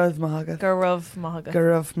Mahagat. Garav Mahagat. Gurav Mahagat.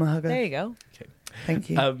 Garav Mahagat. There you go. Okay. Thank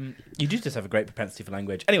you. You do just have a great propensity for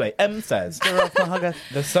language. Anyway, M says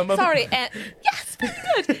the summer. Sorry, yes,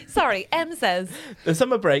 very good. Sorry, M says the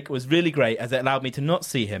summer break was really great as it allowed me to not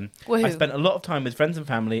see him. Woohoo. I spent a lot of time with friends and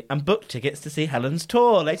family and booked tickets to see Helen's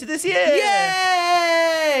tour later this year.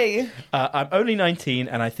 Yay! I'm only 19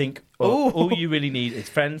 and I think all you really need is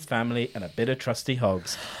friends, family, and a bit of trusty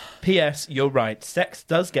hogs. P.S. You're right. Sex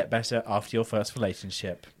does get better after your first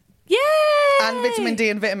relationship. yay! And vitamin D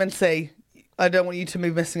and vitamin C. I don't want you to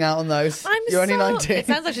be missing out on those. You're only 19. It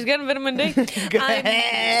sounds like she's getting vitamin D.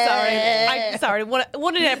 I'm sorry.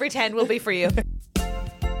 One in every 10 will be for you.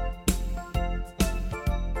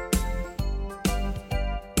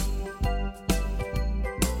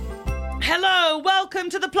 Hello, welcome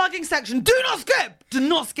to the plugging section. Do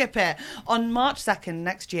not skip it. On March 2nd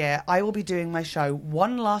next year, I will be doing my show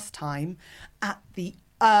one last time at the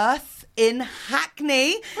Earth in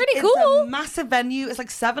Hackney. Pretty It's cool. a massive venue. It's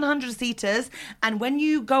like 700 seaters. And when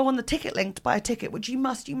you go on the ticket link to buy a ticket, which you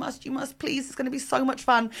must, please, it's going to be so much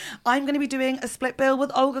fun. I'm going to be doing a split bill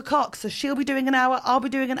with Olga Cox. So she'll be doing an hour, I'll be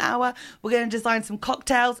doing an hour. We're going to design some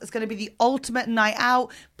cocktails. It's going to be the ultimate night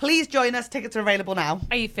out. Please join us. Tickets are available now.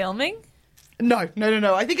 Are you filming? No.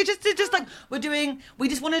 I think it's just like we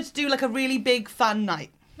just wanted to do like a really big fun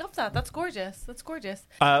night. Love that. That's gorgeous.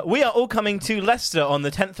 We are all coming to Leicester on the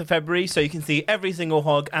 10th of February, so you can see every single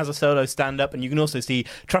hog as a solo stand-up, and you can also see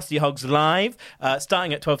Trusty Hogs live,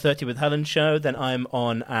 starting at 12:30 with Helen's show. Then I'm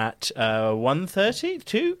on at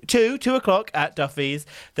 1:30, 2 o'clock at Duffy's.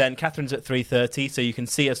 Then Catherine's at 3:30, so you can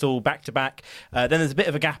see us all back to back. Then there's a bit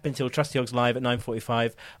of a gap until Trusty Hogs live at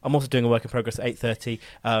 9:45. I'm also doing a work in progress at 8:30,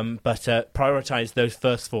 but prioritise those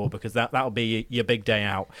first four because that'll be your big day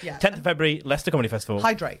out. Yeah. 10th of February, Leicester Comedy Festival.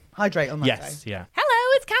 Hydrate on that Yes, day. yeah.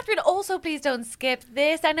 Hello, it's Catherine. Also, please don't skip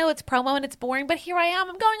this. I know it's promo and it's boring, but here I am.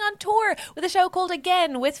 I'm going on tour with a show called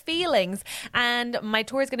Again with Feelings. And my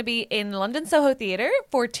tour is going to be in London Soho Theatre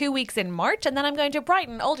for 2 weeks in March. And then I'm going to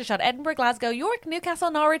Brighton, Aldershot, Edinburgh, Glasgow, York,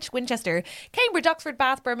 Newcastle, Norwich, Winchester, Cambridge, Oxford,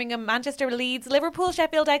 Bath, Birmingham, Manchester, Leeds, Liverpool,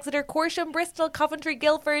 Sheffield, Exeter, Corsham, Bristol, Coventry,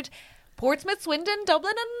 Guildford, Portsmouth, Swindon,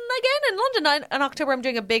 Dublin, and again in London. In October, I'm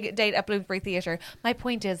doing a big date at Bloomsbury Theatre. My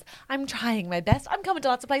point is, I'm trying my best. I'm coming to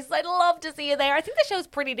lots of places. I'd love to see you there. I think the show's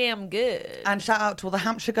pretty damn good. And shout out to all the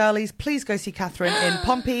Hampshire girlies. Please go see Catherine in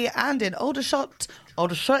Pompey and in Aldershot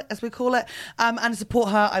as we call it, and support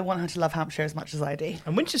her. I want her to love Hampshire as much as I do.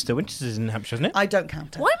 And Winchester's in Hampshire, isn't it? I don't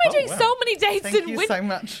count it. Why am I doing so many dates Thank you so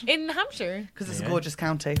much. in Hampshire? Because it's a gorgeous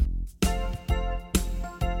county.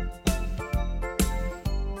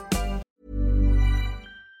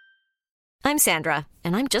 I'm Sandra,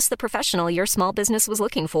 and I'm just the professional your small business was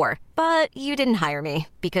looking for. But you didn't hire me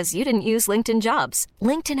because you didn't use LinkedIn Jobs.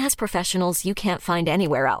 LinkedIn has professionals you can't find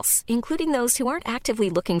anywhere else, including those who aren't actively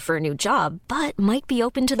looking for a new job, but might be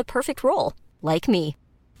open to the perfect role, like me.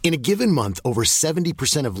 In a given month, over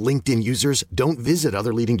 70% of LinkedIn users don't visit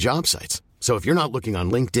other leading job sites. So if you're not looking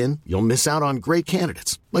on LinkedIn, you'll miss out on great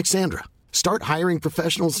candidates like Sandra. Start hiring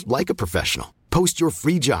professionals like a professional. Post your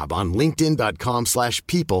free job on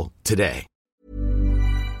linkedin.com/people today.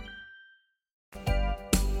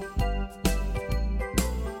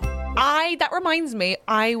 That reminds me,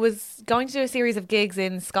 I was going to do a series of gigs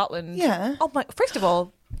in Scotland. Yeah. Oh my! First of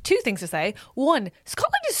all, two things to say. One,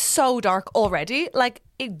 Scotland is so dark already. Like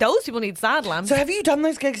those people need sad lamps. So have you done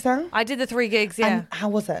those gigs now? I did the 3 gigs. Yeah. And how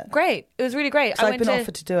was it? Great. It was really great. I've been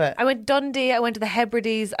offered to do it. I went Dundee, I went to the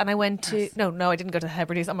Hebrides, and I went to... No, I didn't go to the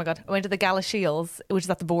Hebrides. Oh, my God. I went to the Galashiels, which is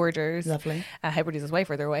at the borders. Lovely. Hebrides is way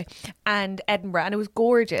further away. And Edinburgh, and it was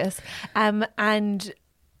gorgeous. And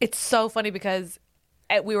it's so funny because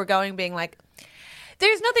we were going being like...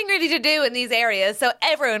 There's nothing really to do in these areas, so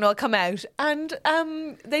everyone will come out. And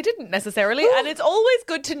they didn't necessarily. And it's always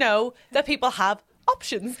good to know that people have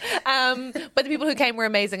options. But the people who came were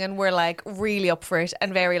amazing and were like really up for it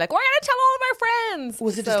and very like, we're going to tell all of our friends.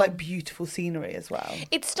 Was it just like beautiful scenery as well?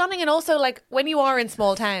 It's stunning. And also like when you are in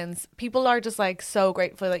small towns, people are just like so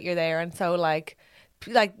grateful that you're there. And so like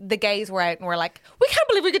the gays were out and were like, we can't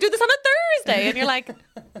believe we could do this on a Thursday. And you're like,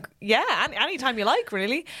 yeah, anytime you like,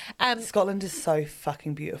 really. Scotland is so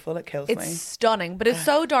fucking beautiful. It kills me. It's stunning, but it's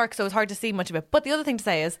so dark, so it's hard to see much of it. But the other thing to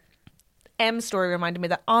say is, M's story reminded me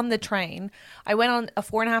that on the train, I went on a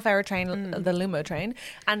 4.5-hour train, the Lumo train,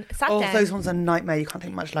 and sat down. Oh, those ones are a nightmare. You can't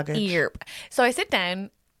take much luggage. Yep. So I sit down,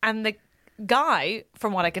 and the guy,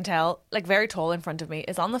 from what I can tell, like very tall in front of me,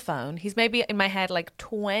 is on the phone. He's maybe in my head like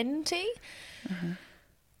 20. Mm-hmm.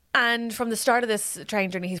 And from the start of this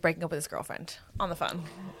train journey, he's breaking up with his girlfriend on the phone.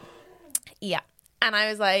 Yeah. And I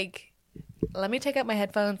was like, let me take out my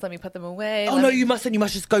headphones. Let me put them away. Oh, no, you mustn't. You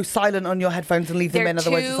must just go silent on your headphones and leave them They're in.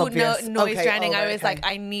 Otherwise, it's too obvious. noise drowning. I was okay. like,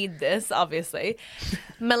 I need this, obviously.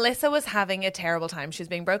 Melissa was having a terrible time. She was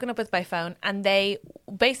being broken up with by phone. And they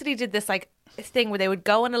basically did this like thing where they would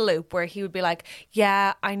go on a loop where he would be like,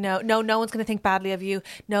 yeah, I know. No one's going to think badly of you.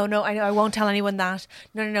 No, I know. I won't tell anyone that.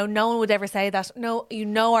 No one would ever say that. No,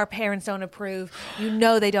 our parents don't approve.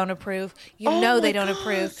 They don't approve. They don't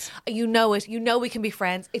approve. You know it. We can be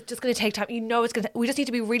friends. It's just going to take time. We just need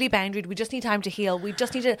to be really boundaried. We just need time to heal. We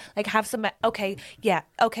just need to like have some, okay,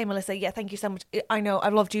 Melissa. Yeah, thank you so much. I know.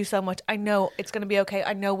 I've loved you so much. I know it's going to be okay.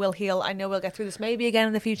 I know we'll heal. I know we'll get through this. Maybe again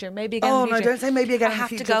in the future. Maybe again in the future. No, don't say maybe again in the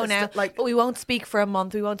future. I have to go now. But we won't speak for a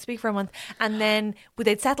month. And then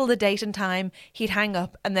they'd settle the date and time. He'd hang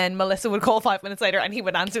up, and then Melissa would call 5 minutes later, and he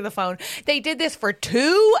would answer the phone. They did this for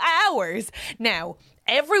 2 hours. Now,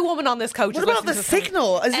 every woman on this coach. What about the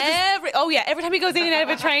signal? Every time he goes in and out of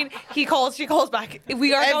a train, she calls back.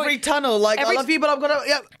 We are every tunnel. Like I love you, but I'm gonna.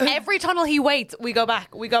 Yeah. Every tunnel he waits, we go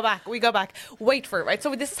back. Wait for it. Right.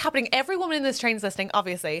 So this is happening. Every woman in this train's listening.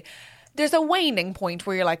 Obviously. There's a waning point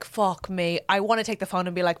where you're like, fuck me. I want to take the phone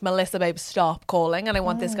and be like, Melissa, babe, stop calling. And I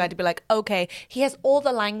want this guy to be like, okay. He has all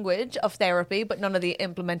the language of therapy, but none of the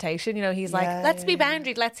implementation. He's like, let's be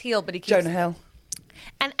boundaried, let's heal. But he keeps... Jonah Hill.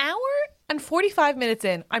 An hour and 45 minutes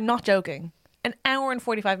in. I'm not joking. An hour and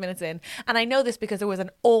 45 minutes in. And I know this because there was an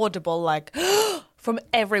audible, like, from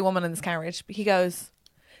every woman in this carriage. He goes...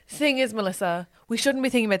 Thing is, Melissa, we shouldn't be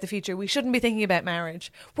thinking about the future. We shouldn't be thinking about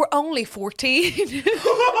marriage. We're only 14.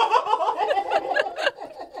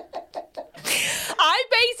 I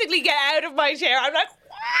basically get out of my chair. I'm like,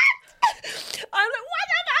 what?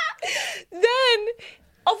 Then,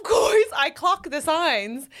 of course, I clock the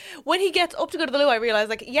signs. When he gets up to go to the loo, I realise,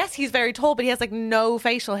 like, yes, he's very tall, but he has, like, no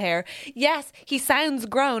facial hair. Yes, he sounds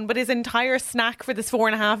grown, but his entire snack for this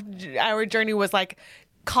 4.5 hour journey was, like,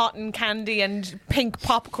 cotton candy and pink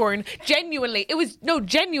popcorn. Genuinely,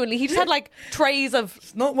 he just had like trays of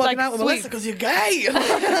it's not working out with Melissa because you're gay.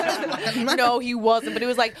 No, he wasn't, but it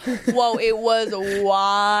was like, whoa, it was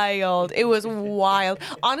wild.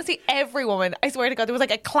 Honestly, every woman, I swear to God, there was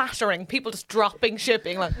like a clattering, people just dropping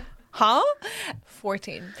shipping, like, huh?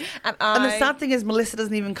 14. And the sad thing is Melissa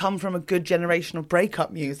doesn't even come from a good generation of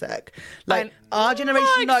breakup music. Like our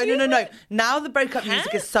generation, no. Now the breakup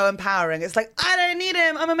music is so empowering. It's like, I don't need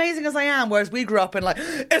him, I'm amazing as I am. Whereas we grew up in like,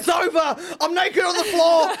 it's over, I'm naked on the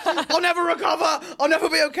floor, I'll never recover, I'll never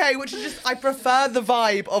be okay. Which is just, I prefer the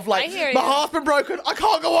vibe of like, my heart's been broken, I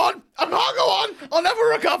can't go on, I'll never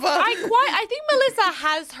recover. I think Melissa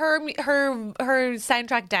has her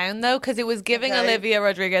soundtrack down though, because it was giving Olivia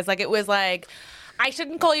Rodriguez, like it was like, I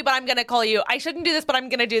shouldn't call you, but I'm going to call you. I shouldn't do this, but I'm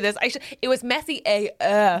going to do this. It was messy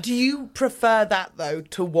AF. Do you prefer that, though,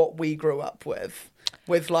 to what we grew up with?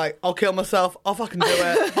 With, like, I'll kill myself, I'll fucking do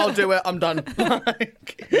it, I'll do it, I'm done.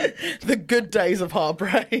 Like, the good days of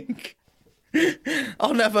heartbreak.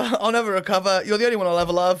 I'll never recover. You're the only one I'll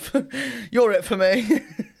ever love. You're it for me.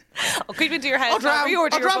 I'll creep into your house. I'll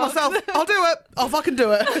drown myself. I'll do it. I'll fucking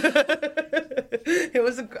do it.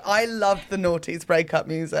 I loved the noughties breakup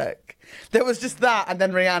music. There was just that, and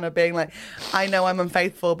then Rihanna being like, I know I'm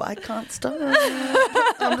unfaithful, but I can't stop.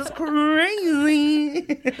 I'm just crazy.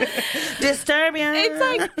 Disturbing. It's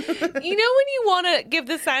like, when you want to give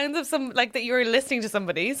the sounds of some, like that you're listening to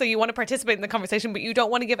somebody, so you want to participate in the conversation, but you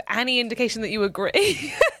don't want to give any indication that you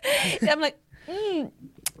agree. I'm like,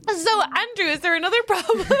 So, Andrew, is there another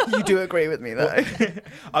problem? You do agree with me, though.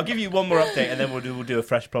 I'll give you one more update, and then we'll do a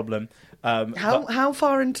fresh problem. How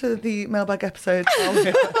far into the mailbag episode?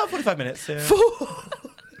 About 45 minutes. Yeah.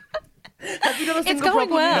 Have you got a single going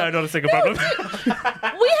problem? well. No, not a single problem. We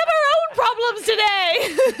have our own problems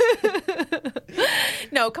today.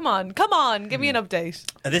 No, come on. Give me an update.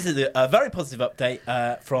 This is a very positive update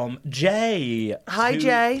from Jay. Hi,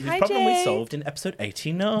 Jay. Whose problem we solved in episode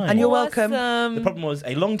 89. And you're welcome. The problem was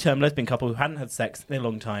a long-term lesbian couple who hadn't had sex in a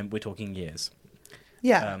long time. We're talking years.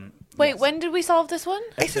 Yeah. Wait, when did we solve this one?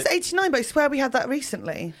 It says 89, but I swear we had that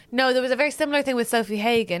recently. No, there was a very similar thing with Sophie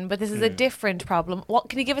Hagen, but this is a different problem. What?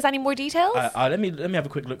 Can you give us any more details? Let me have a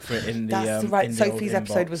quick look for it in the. That's right. in the Sophie's old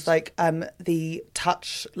episode inbox. was like the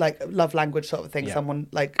touch, like love language sort of thing. Yeah. Someone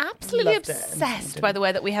like absolutely loved it obsessed by the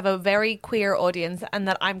way that we have a very queer audience, and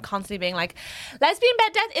that I'm constantly being like, lesbian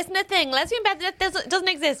bed death isn't a thing. Lesbian bed death doesn't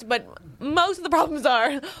exist. But most of the problems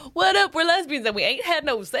are, what up? We're lesbians and we ain't had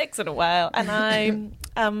no sex in a while. And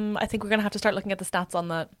I think we're gonna have to start looking at the stats on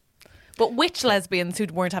that. But which lesbians who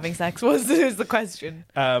weren't having sex is the question.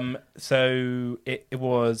 So it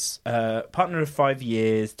was partner of 5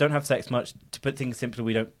 years, don't have sex much. To put things simply,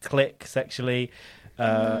 we don't click sexually.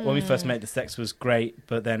 When we first met, the sex was great,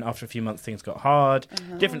 but then after a few months, things got hard.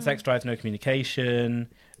 Different sex drives, no communication.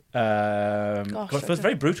 It feels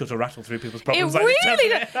very brutal to rattle through people's problems. It really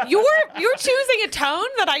does. You're choosing a tone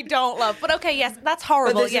that I don't love. But okay, yes, that's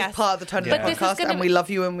horrible. But this yes. is part of the tone of the But this is podcast, gonna- and we love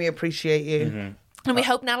you and we appreciate you. And we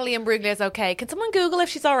hope Natalie Imbruglia is okay. Can someone Google if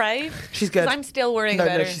she's all right? She's good. 'Cause I'm still worrying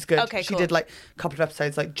about her. No, she's good. Okay, She cool. did like a couple of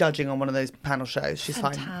episodes like judging on one of those panel shows. She's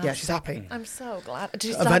fine. Yeah, she's happy. I'm so glad. Did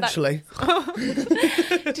she still have Eventually.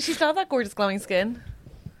 Did she still have that gorgeous glowing skin?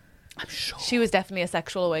 I'm sure. She was definitely a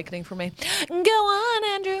sexual awakening for me. Go on,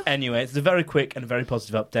 Andrew. Anyway, it's a very quick and very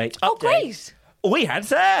positive update. Oh, great. We had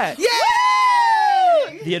sex!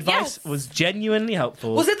 Yay! The advice Yes. was genuinely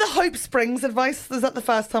helpful. Was it the Hope Springs advice? Was that the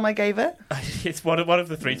first time I gave it? It's one of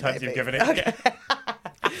the 3 times you've given it. Okay.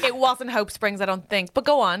 It wasn't Hope Springs, I don't think. But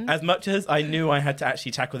go on. As much as I knew I had to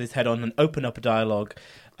actually tackle this head on and open up a dialogue,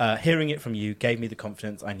 hearing it from you gave me the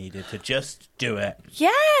confidence I needed to just do it.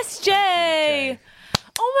 Yes, Jay.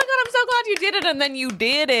 Oh my God, I'm so glad you did it, and then you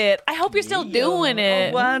did it. I hope you're still doing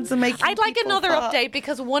it. Words are making I'd like people another fuck. update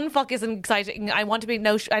because one fuck isn't exciting. I want to be I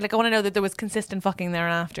want to know that there was consistent fucking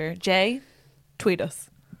thereafter. Jay, tweet us.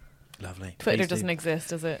 Lovely. Twitter Please do. doesn't exist,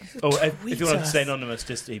 does it? Oh, if you want to us. stay anonymous,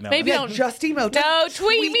 just email Maybe us. don't. Just email. No, Don't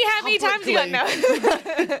tweet me how many times you got.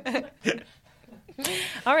 publicly. No.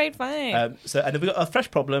 All right, fine. And then we got a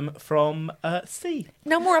fresh problem from C.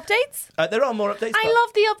 No more updates? There are more updates. I but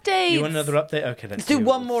love the updates. You want another update? Okay, let's do what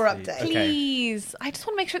one we'll more see. update. Okay. Please. I just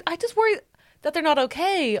want to make sure. I just worry that they're not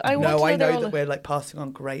okay. I want No, to I they're know all- that we're like passing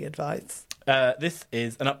on great advice. This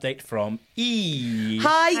is an update from E.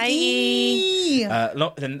 Hi, E.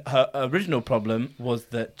 Then her original problem was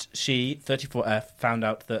that she, 34F, found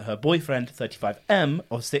out that her boyfriend, 35M,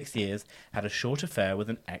 of 6 years, had a short affair with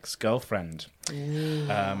an ex-girlfriend.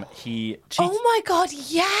 He cheated. Oh my God,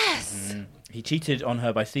 yes. He cheated on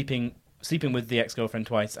her by sleeping with the ex-girlfriend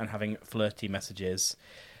twice and having flirty messages.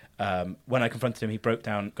 When I confronted him, he broke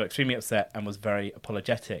down, got extremely upset, and was very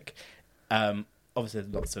apologetic. Obviously,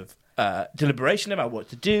 lots of deliberation about what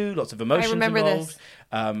to do, lots of emotions remember involved.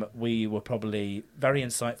 We were probably very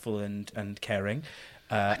insightful and caring.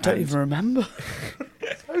 I don't even remember.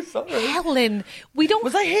 So sorry. Helen, we don't.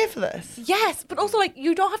 Was I here for this? Yes, but also, like,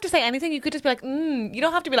 you don't have to say anything. You could just be like, You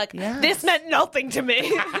don't have to be like, Yes. this meant nothing to me.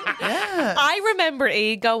 Yeah. I remember,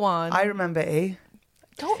 E. Go on. I remember E.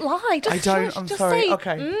 Don't lie. Just I don't. shush. I'm Just sorry. say,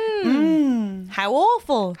 Okay. How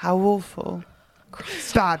awful. How awful.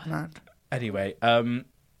 Bad man. Anyway,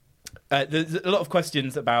 there's a lot of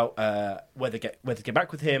questions about whether to get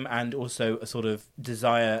back with him, and also a sort of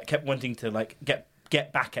desire, kept wanting to like get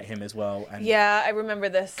back at him as well, and Yeah, I remember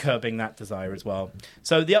this. curbing that desire as well.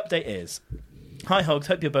 So the update is: hi, Hogs.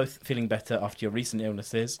 Hope you're both feeling better after your recent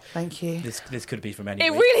illnesses. Thank you. This could be from It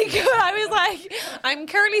anyone. really could. I was like, I'm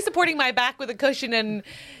currently supporting my back with a cushion and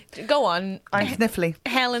go on. I'm sniffly.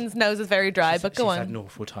 Helen's nose is very dry, but go She's on. had an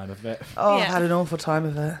awful time of it. Oh, Yeah. I've had an awful time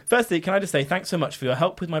of it. Firstly, can I just say thanks so much for your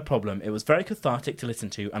help with my problem. It was very cathartic to listen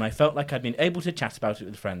to, and I felt like I'd been able to chat about it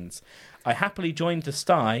with friends. I happily joined the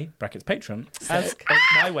Sty, brackets patron, as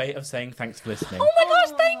my way of saying thanks for listening. Oh my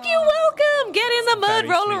gosh, thank you. Welcome. Get in the mud, Very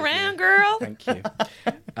roll sweet of around, you. girl. Thank you.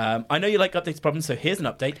 I know you like updates problems, so here's an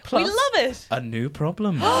update. Plus, We love it. a new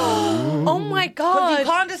problem. Oh my But God. you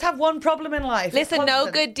can't just have one problem in life. Listen, It's no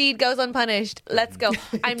constant. good deed goes unpunished. Let's go.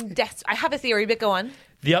 I have a theory, but go on.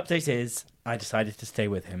 The update is I decided to stay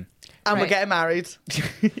with him. And we're Right. getting married.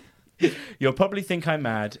 You'll probably think I'm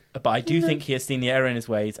mad, but I do think he has seen the error in his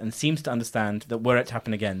ways and seems to understand that were it to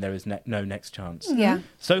happen again, there is no next chance. Yeah.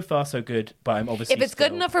 So far, so good, but I'm obviously If it's good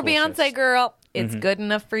still enough for cautious. Beyonce, girl, it's good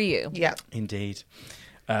enough for you. Yeah. Indeed.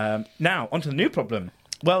 Now, on to the new problem.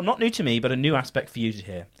 Well, not new to me, but a new aspect for you to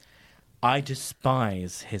hear. I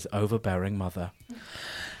despise his overbearing mother.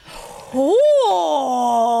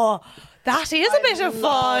 Oh, that is a bit of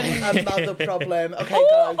fun. Another problem. Okay,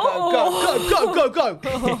 go.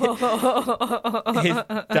 His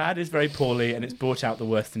dad is very poorly and it's brought out the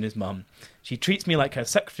worst in his mum. She treats me like her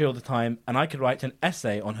secretary all the time, and I could write an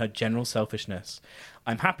essay on her general selfishness.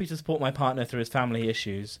 I'm happy to support my partner through his family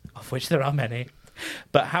issues, of which there are many.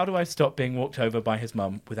 But how do I stop being walked over by his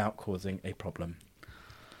mum without causing a problem?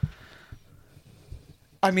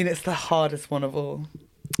 I mean, it's the hardest one of all.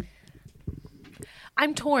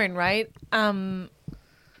 I'm torn, right? When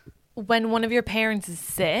one of your parents is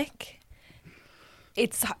sick,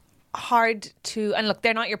 it's hard to, and look,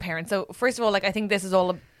 they're not your parents. So first of all, like, I think the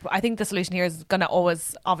solution here is going to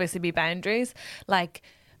always obviously be boundaries. Like,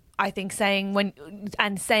 I think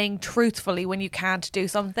saying truthfully when you can't do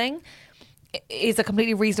something. is a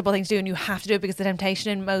completely reasonable thing to do, and you have to do it because the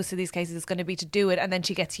temptation in most of these cases is going to be to do it, and then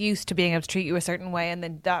she gets used to being able to treat you a certain way, and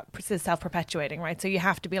then that is self-perpetuating, right? So you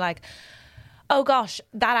have to be like, oh gosh,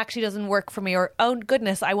 that actually doesn't work for me, or oh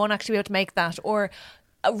goodness, I won't actually be able to make that, or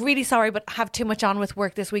really sorry but have too much on with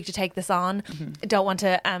work this week to take this on. Don't want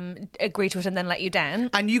to agree to it and then let you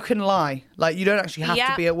down. And you can lie. Like, you don't actually have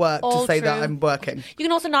to be at work to say that I'm working. You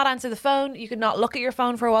can also not answer the phone. You can not look at your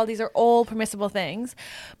phone for a while. These are all permissible things.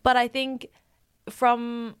 But I think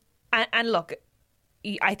look,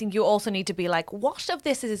 I think you also need to be like, what of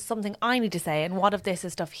this is something I need to say, and what of this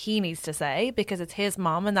is stuff he needs to say, because it's his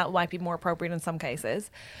mom, and that might be more appropriate in some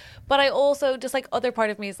cases. But I also, just like, other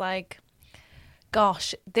part of me is like,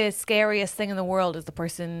 gosh, the scariest thing in the world is the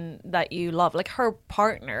person that you love, like her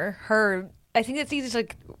partner, I think it's easy to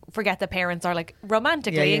like forget that parents are like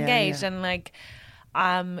romantically engaged, and like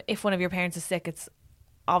if one of your parents is sick, it's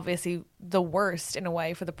obviously the worst in a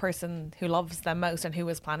way for the person who loves them most and who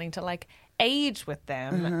is planning to like age with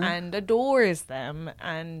them and adores them,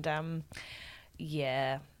 and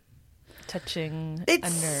touching a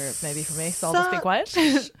nerve maybe for me, so I'll just be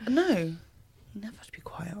quiet. No, you never have to be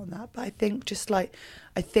quiet on that, but I think just like,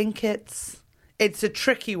 I think it's a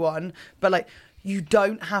tricky one, but like, you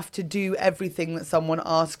don't have to do everything that someone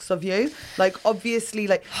asks of you. Like, obviously,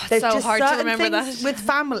 like, there's so just hard to certain remember things that. with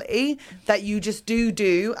family that you just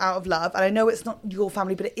do out of love. And I know it's not your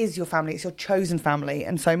family, but it is your family. It's your chosen family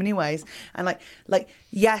in so many ways. And like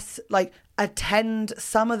yes, like, attend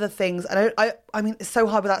some of the things. And I mean, it's so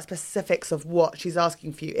hard without specifics of what she's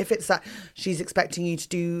asking for you. If it's that she's expecting you to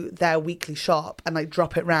do their weekly shop and like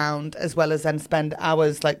drop it round, as well as then spend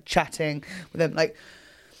hours like chatting with them, like,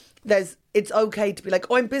 it's okay to be like,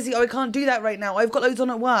 oh, I'm busy, oh, I can't do that right now, I've got loads on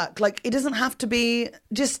at work. Like, it doesn't have to be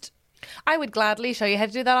just... I would gladly show you how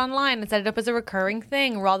to do that online and set it up as a recurring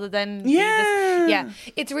thing rather than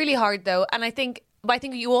it's really hard though. And I think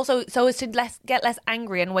you also, so as to get less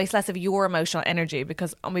angry and waste less of your emotional energy,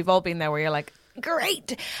 because we've all been there where you're like,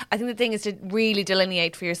 great. I think the thing is to really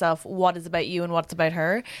delineate for yourself what is about you and what's about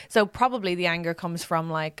her. So probably the anger comes from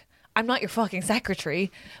like, I'm not your fucking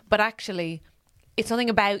secretary, but actually it's something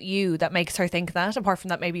about you that makes her think that, apart from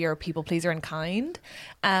that maybe you're a people pleaser and kind.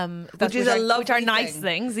 Which are nice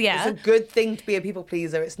things, yeah. It's a good thing to be a people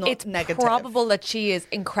pleaser. It's not negative. It's probable that she is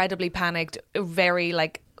incredibly panicked, very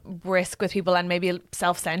like brisk with people, and maybe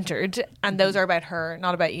self-centered, and those are about her,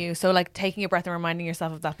 not about you. So like taking a breath and reminding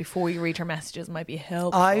yourself of that before you read her messages might be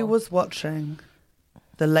helpful. I was watching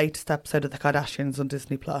the latest episode of The Kardashians on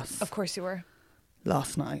Disney Plus. Of course you were.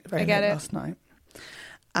 Last night. Last night.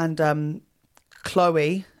 And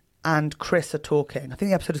Chloe and Chris are talking. I think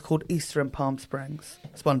the episode is called Easter in Palm Springs.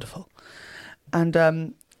 It's wonderful.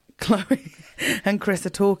 And Chloe and Chris are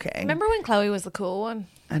talking. Remember when Chloe was the cool one?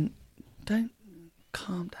 And don't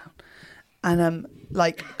calm down. And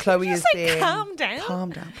like Chloe is being calm down,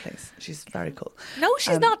 please. She's very cool. No,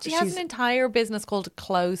 she's not. She has an entire business called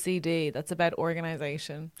Chloe CD that's about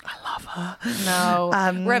organisation. I love her.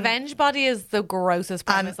 No, Revenge Body is the grossest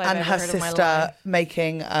premise I've ever heard in my life. And her sister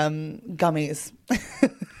making gummies.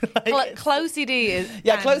 Chloe CD is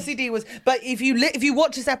Chloe CD was. But if you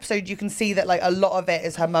watch this episode, you can see that like a lot of it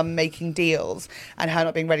is her mum making deals and her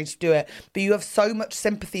not being ready to do it. But you have so much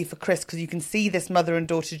sympathy for Chris because you can see this mother and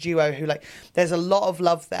daughter duo who like there's a lot of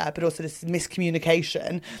love there, but also this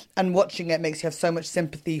miscommunication. And watching it makes you have so much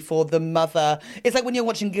sympathy for the mother. It's like when you're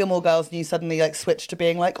watching Gilmore Girls and you suddenly like switch to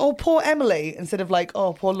being like, oh, poor Emily, instead of like,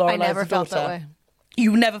 oh, poor Lorelai's daughter. I never felt that way.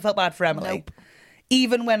 You never felt bad for Emily. Nope.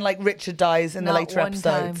 Even when like Richard dies in the later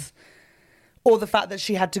episodes. Or the fact that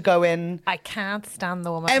she had to go in. I can't stand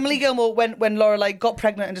the woman. Emily Gilmore, when Lorelai got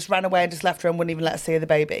pregnant and just ran away and just left her and wouldn't even let her see the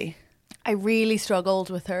baby. I really struggled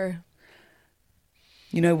with her.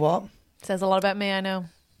 You know what? Says a lot about me, I know.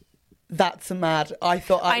 That's mad. I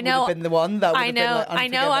thought I would have been the one that would have been like I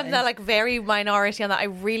know I'm the like very minority on that. I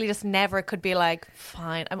really just never could be like,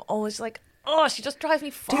 fine. I'm always like, oh, she just drives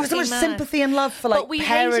me fucking mad. Do you have so much sympathy and love for like parents, but we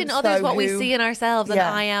hate in others what we see in ourselves, and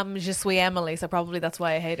I am je suis Emily, so probably that's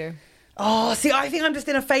why I hate her. Oh, see, I think I'm just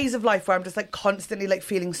in a phase of life where I'm just like constantly like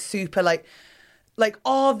feeling super like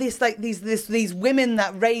oh, this like these women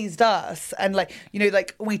that raised us, and like, you know,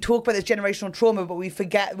 like we talk about this generational trauma, but we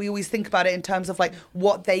forget, we always think about it in terms of like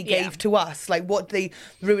what they gave to us, like what they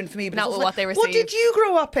ruined for me, but not what they received. What did you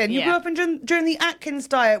grow up in? You grew up in during the Atkins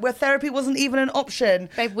diet, where therapy wasn't even an option.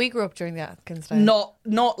 Babe, we grew up during the Atkins diet.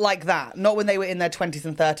 Not like that. Not when they were in their 20s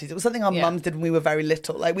and 30s. It was something our mums did when we were very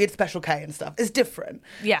little. Like we had Special K and stuff. It's different.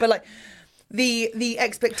 Yeah. But like, the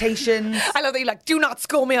expectations. I love that you're like, do not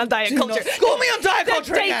school me on diet culture. Not school me on diet The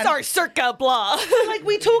culture dates again. are circa blah. Like,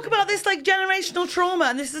 we talk about this like generational trauma,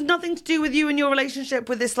 and this has nothing to do with you and your relationship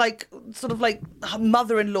with this like sort of like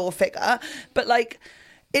mother-in-law figure, but like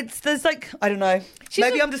there's like, I don't know,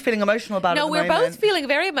 maybe I'm just feeling emotional about it. No, at the we're moment. both feeling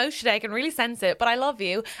very emotional. I can really sense it, but I love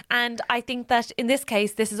you. And I think that in this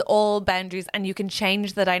case, this is all boundaries and you can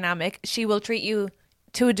change the dynamic. She will treat you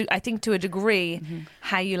to a degree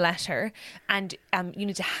how you let her. And you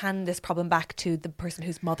need to hand this problem back to the person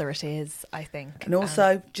whose mother it is, I think. And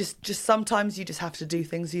also, just sometimes you just have to do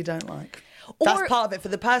things you don't like. That's Or- part of it. For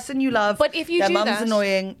the person you love, But if you their do mum's that-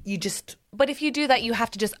 annoying, you just... But if you do that, you have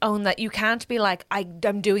to just own that. You can't be like,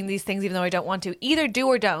 I'm doing these things even though I don't want to. Either do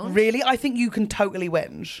or don't. Really? I think you can totally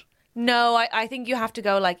whinge. No, I think you have to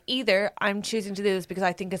go like, either I'm choosing to do this because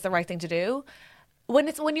I think it's the right thing to do. When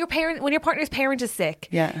your partner's parent is sick,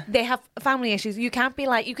 Yeah. they have family issues. You can't be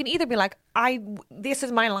like, you can either be like, this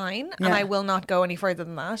is my line and Yeah. I will not go any further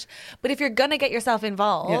than that. But if you're gonna get yourself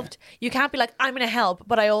involved, you can't be like, I'm gonna help,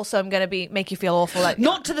 but I also am gonna make you feel awful. Like,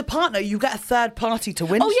 Not to the partner. You get a third party to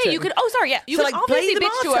whinge oh yeah, to. you could. Oh sorry, yeah, you So, can like, obviously play the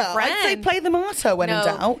bitch to martyr. a friend. I'd say play the martyr when in No,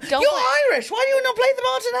 doubt. don't You're play- Irish. Why do you not play the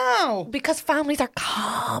martyr now? Because families are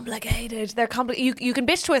complicated. They're complicated. You can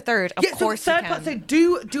bitch to a third, of course so you third can. party,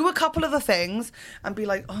 so do a couple of the things and be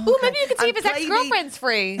like, oh, Ooh, okay. maybe you could see And if his play ex-girlfriend's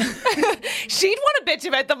free. She'd want to bitch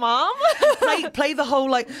about the mom. play the whole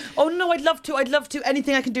like, oh no, I'd love to,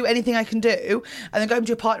 anything I can do, and then go home to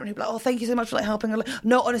your partner and he'll be like, oh, thank you so much for like helping. Like,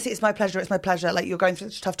 no, honestly, it's my pleasure. Like, you're going through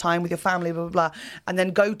such a tough time with your family, blah blah blah. And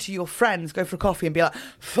then go to your friends, go for a coffee, and be like,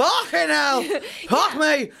 fucking hell, fuck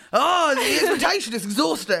me. Oh, the expectation is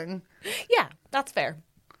exhausting. Yeah, that's fair.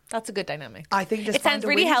 That's a good dynamic. I think just it sounds find a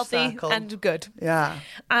really whinge healthy circle. and good. Yeah,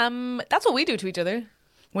 That's what we do to each other.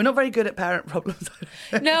 we're not very good at parent problems.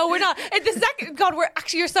 No, we're not. God,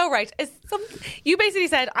 you're so right. You basically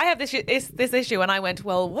said, I have this issue, and I went,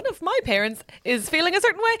 well, one of my parents is feeling a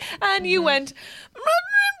certain way, and you went,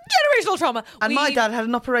 generational trauma. And my dad had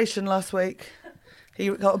an operation last week. He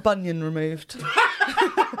got a bunion removed.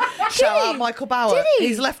 Shout out Michael Bauer. Did he?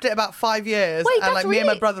 He's left it about 5 years. Wait, and that's like me and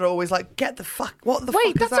my really- brother are always like, what the fuck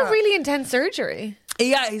is that's that? a really intense surgery.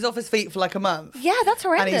 Yeah, he's off his feet for like a month. Yeah, that's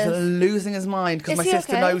horrendous. And he's losing his mind because Is my he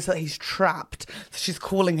sister okay? knows that he's trapped. So she's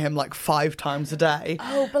calling him like 5 times a day.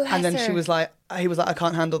 Oh, bless And then her. he was like, I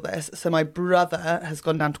can't handle this. So my brother has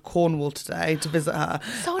gone down to Cornwall today to visit her.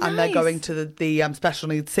 So And they're nice. going to the special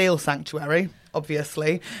needs seal sanctuary,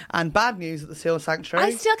 obviously. And bad news at the seal sanctuary.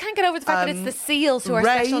 I still can't get over the fact that it's the seals who are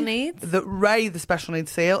Ray, special needs. Ray, the special needs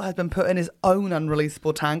seal, has been put in his own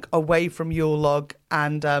unreleasable tank away from Yule Log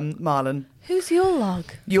and Marlon. Who's your log?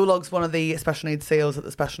 Yule Log's one of the special needs seals at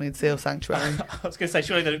the special needs seal sanctuary. I was going to say,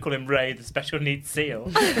 surely they don't call him Ray, the special needs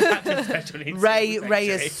seal. Active special needs Ray seal is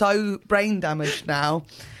secretary. so brain damaged now.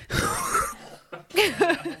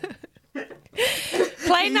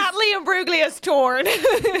 Play Natalie and Bruglia's torn.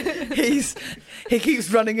 He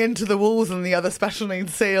keeps running into the walls and the other special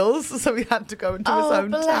needs seals, so he had to go into his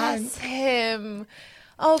own bless tank. him.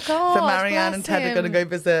 Oh, God. So Marianne and bless Ted are going to him. go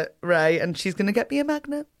visit Ray, and she's going to get me a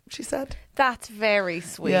magnet, she said. That's very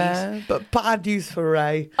sweet. Yeah, but bad news for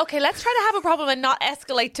Ray. Okay, let's try to have a problem and not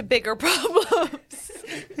escalate to bigger problems.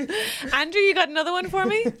 Andrew, you got another one for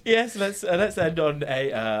me? Yes, let's end on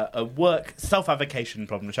a work self-avocation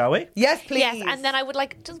problem, shall we? Yes, please. Yes, and then I would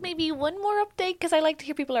like just maybe one more update because I like to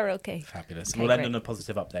hear people are okay. Fabulous. Okay, we'll end great. on a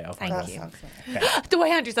positive update. I'll find Thank one. you. The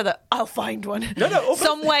way Andrew said that, I'll find one. No.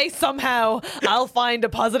 Some way, somehow, I'll find a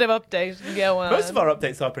positive update. Go on. Most of our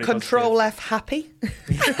updates are pretty Control F happy.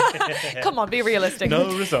 Come on, be realistic.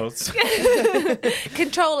 positive. No results.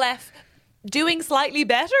 Control F. Doing slightly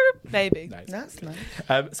better, maybe. Nice. That's nice.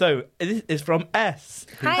 So this is from S.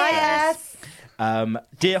 who Hi, says, S.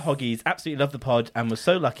 Dear Hoggies, absolutely love the pod and was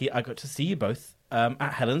so lucky I got to see you both at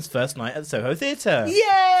Helen's first night at Soho Theatre.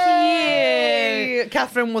 Yay!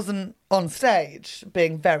 Catherine wasn't on stage,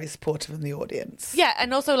 being very supportive in the audience. Yeah,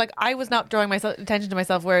 and also, like, I was not drawing attention to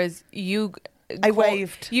myself, whereas you... I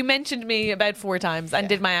waved. You mentioned me about 4 times and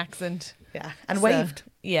did my accent. Yeah, and So, waved.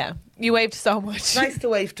 Yeah, you waved so much. Nice to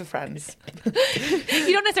wave to friends.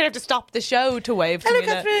 You don't necessarily have to stop the show to wave to Hello, me.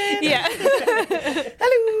 though. Catherine. Yeah.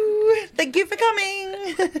 Hello. Thank you for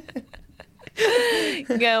coming.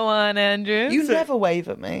 Go on, Andrew. You never wave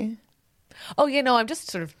at me. Oh, yeah, no, I'm just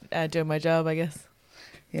sort of doing my job, I guess.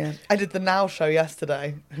 Yeah, I did the Now show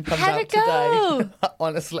yesterday. It comes How'd out it go? today.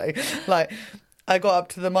 Honestly, like I got up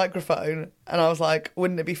to the microphone and I was like,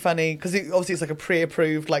 wouldn't it be funny? Because obviously it's like a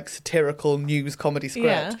pre-approved, like, satirical news comedy script.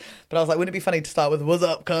 Yeah. But I was like, wouldn't it be funny to start with, what's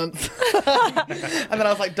up, cunts? And then I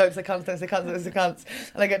was like, don't say cunts, don't say cunts, don't say cunts.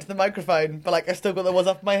 And I get to the microphone, but, like, I still got the what's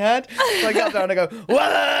up in my head. So I get up there and I go,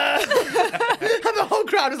 what up? And the whole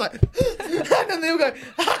crowd is like, and then they all go,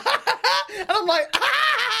 and I'm like,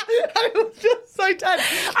 and it was just so tense.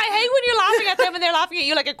 I hate when you're laughing at them and they're laughing at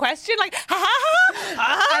you like a question, like, ha ha ha.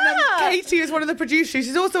 And Katie is one of the producers.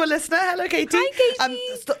 She's also a listener. Hello, Katie. Hi, Katie.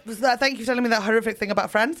 Thank you for telling me that horrific thing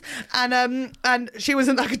about Friends. And she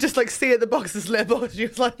wasn't. I could just like see at the box's lip. She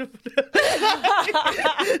was like, like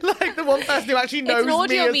the one person who actually knows It's an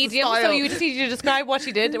audio me as medium, the so style. you just need to describe what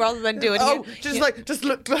she did rather than do it. Oh, just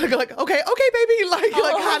look like okay, baby, like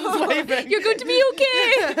hands waving. You're going to be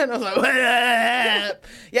okay. And I was like,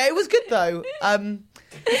 yeah, it was good though.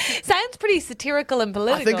 Sounds pretty satirical and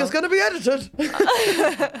political. I think it's going to be edited.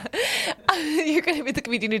 You're going to be the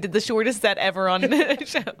comedian who did the shortest set ever on the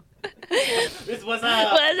show. This was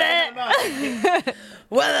up. Was it?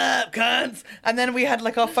 What up, cunts? And then we had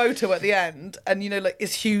like our photo at the end, and you know, like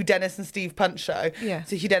it's Hugh Dennis and Steve Punt show. Yeah.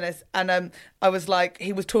 So Hugh Dennis, and I was like,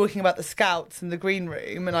 he was talking about the Scouts in the green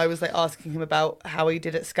room, and I was like asking him about how he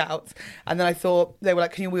did at Scouts, and then I thought they were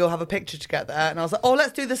like, can we all have a picture together? And I was like, oh,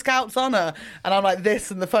 let's do the Scouts honour, and I'm like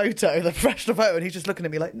this in the photo, the professional photo, and he's just looking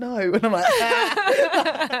at me like, no, and I'm like,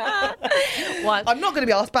 What? I'm not going to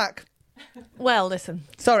be asked back. Well, listen.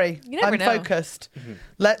 Sorry, You never I'm know. focused.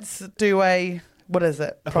 Let's do a. What is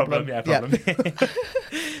it? A problem. Yeah, problem.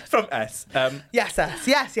 From S. Yes, S.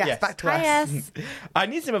 Yes. Back to Hi, S. yes. I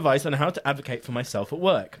need some advice on how to advocate for myself at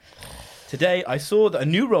work. Today, I saw that a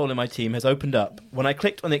new role in my team has opened up. When I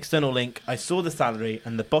clicked on the external link, I saw the salary,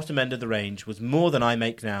 and the bottom end of the range was more than I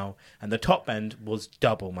make now, and the top end was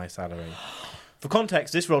double my salary. For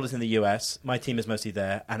context, this role is in the US, my team is mostly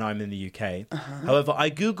there, and I'm in the UK. However, I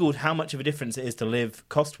googled how much of a difference it is to live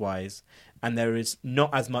cost-wise, and there is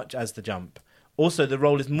not as much as the jump. Also, the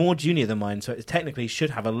role is more junior than mine, so it technically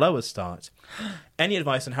should have a lower start. Any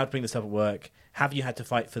advice on how to bring this up at work? Have you had to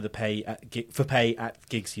fight for pay at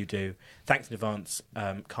gigs you do? Thanks in advance.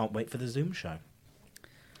 Can't wait for the Zoom show.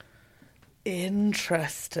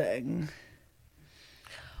 Interesting.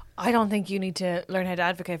 I don't think you need to learn how to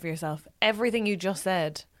advocate for yourself. Everything you just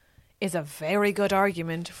said is a very good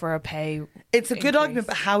argument for a pay. It's a good increase. argument,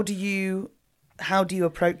 but how do you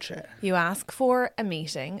approach it? You ask for a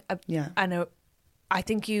meeting. I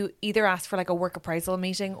think you either ask for like a work appraisal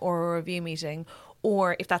meeting or a review meeting,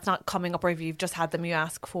 or if that's not coming up or if you've just had them, you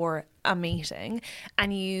ask for a meeting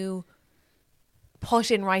and you put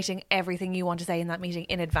in writing everything you want to say in that meeting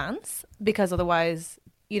in advance, because otherwise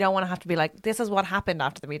you don't want to have to be like, this is what happened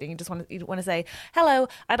after the meeting. You want to say, hello,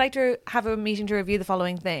 I'd like to have a meeting to review the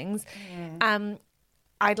following things.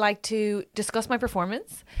 I'd like to discuss my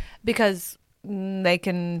performance, because they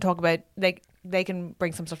can talk about, they can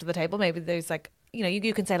bring some stuff to the table. Maybe there's like, you know,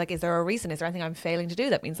 you can say like, is there a reason? Is there anything I'm failing to do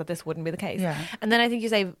that means that this wouldn't be the case? Yeah. And then I think you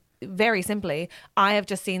say very simply, I have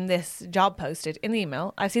just seen this job posted in the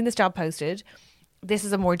email. I've seen this job posted. This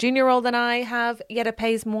is a more junior role than I have, yet it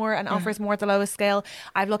pays more and offers more at the lowest scale.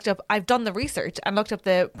 I've done the research and looked up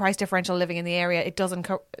the price differential living in the area. It doesn't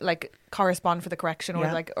correspond for the correction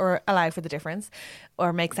or allow for the difference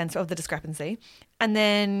or make sense of the discrepancy. And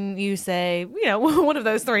then you say, you know, one of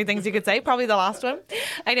those three things you could say, probably the last one.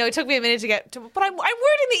 I know it took me a minute to get to, but I'm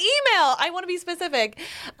wording the email. I want to be specific.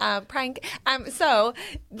 Prank. So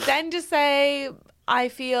then just say, I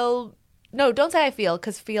feel... No, don't say I feel,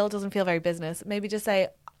 because feel doesn't feel very business. Maybe just say,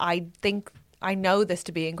 I think I know this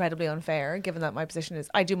to be incredibly unfair, given that my position is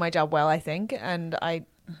I do my job well, I think, and I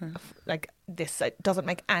like this doesn't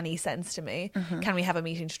make any sense to me. Can we have a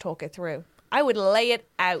meeting to talk it through? I would lay it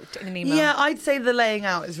out in an email. Yeah, I'd say the laying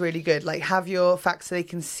out is really good. Like, have your facts so they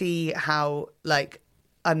can see how like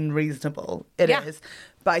unreasonable it is.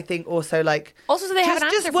 But I think also like so they have an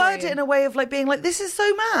answer just for word you. it in a way of like being like, this is so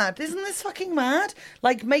mad, isn't this fucking mad?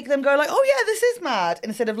 Like make them go like, oh yeah, this is mad,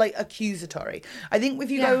 instead of like accusatory. I think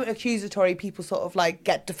if you go accusatory, people sort of like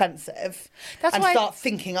get defensive and start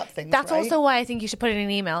thinking up things. That's right? also why I think you should put it in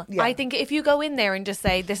an email. Yeah. I think if you go in there and just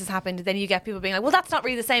say this has happened, then you get people being like, well, that's not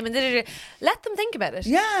really the same, and let them think about it.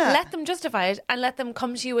 Yeah, let them justify it and let them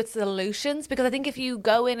come to you with solutions, because I think if you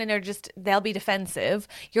go in and they'll be defensive,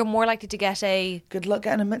 you're more likely to get a good luck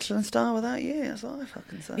getting a Michelin star without you. That's what I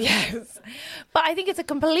fucking say. Yes. But I think it's a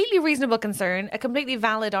completely reasonable concern, a completely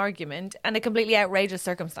valid argument, and a completely outrageous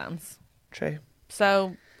circumstance. True.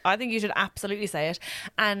 So I think you should absolutely say it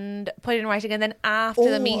and put it in writing, and then after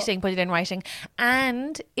the meeting, put it in writing.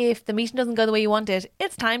 And if the meeting doesn't go the way you want it,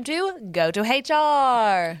 it's time to go to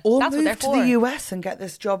HR. Or That's what move they're to for. the US and get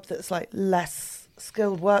this job that's like less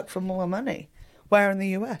skilled work for more money. Where in the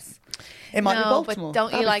US? It might be Baltimore. But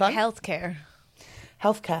don't you That'd be like fun. healthcare?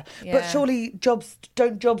 Healthcare. Yeah. But surely jobs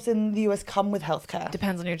in the US come with healthcare?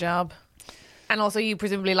 Depends on your job. And also you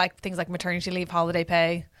presumably like things like maternity leave, holiday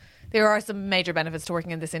pay. There are some major benefits to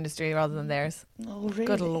working in this industry rather than theirs. Oh, really?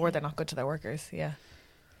 Good Lord, they're not good to their workers. Yeah.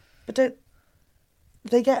 But don't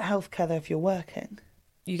they get healthcare though if you're working?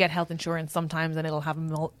 You get health insurance sometimes and it'll have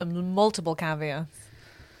multiple caveats.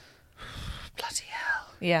 Bloody hell.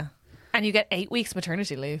 Yeah. And you get 8 weeks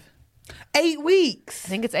maternity leave. 8 weeks? I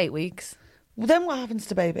think it's 8 weeks. Well, then what happens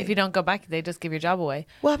to baby? If you don't go back, they just give your job away.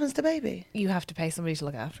 What happens to baby? You have to pay somebody to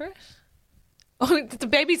look after it. Oh, the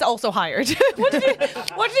baby's also hired. What did you think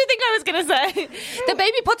I was going to say? The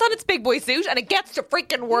baby puts on its big boy suit and it gets to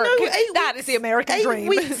freaking work. No, 8 That weeks, is the American 8 dream.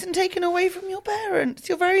 weeks and taken away from your parents.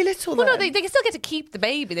 You're very little. Well, no, then. they can still get to keep the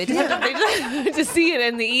baby. They just have to see it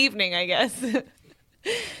in the evening, I guess. Do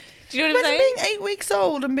you know what I'm Imagine saying? being 8 weeks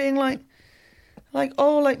old and being like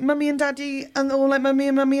mummy and daddy, and all like mummy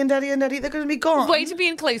and daddy, they're going to be gone. Way to be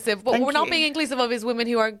inclusive. What Thank we're not you. being inclusive of is women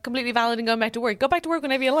who are completely valid and going back to work. Go back to work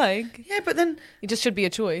whenever you like. Yeah, but then It just should be a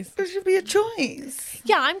choice. there should be a choice.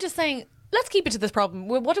 Yeah, I'm just saying, let's keep it to this problem.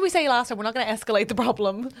 What did we say last time? We're not going to escalate the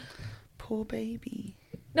problem. Poor baby.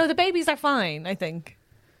 No, the babies are fine, I think.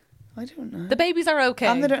 I don't know. The babies are okay.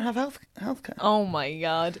 And they don't have healthcare. Oh my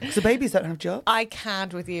God. So babies don't have jobs. I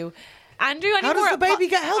can't with you. Andrew, How does the baby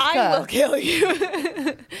get healthcare? I will kill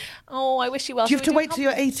you. Oh, I wish you well. Do you have to wait till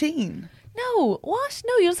you're 18? No, what?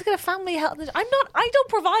 No, you just get a family health. I don't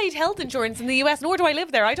provide health insurance in the US, nor do I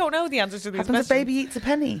live there. I don't know the answers to these Happens questions. if baby eats a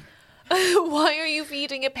penny. Why are you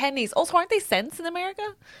feeding it pennies? Also, aren't they cents in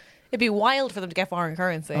America? It'd be wild for them to get foreign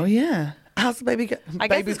currency. Oh yeah. How's the baby get? I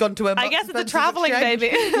guess Baby's gone to a. I guess it's a Spencer's travelling exchange.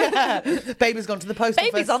 baby. Yeah. Baby's gone to the post office.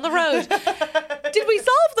 Baby's on the road. Did we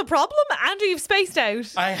solve the problem? Andrew, you've spaced out.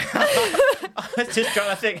 I was just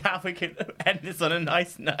trying to think how we can end this on a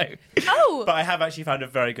nice note. Oh. But I have actually found a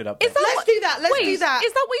very good update. Is that Let's do that. Let's Wait, do that.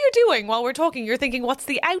 Is that what you're doing while we're talking? You're thinking, what's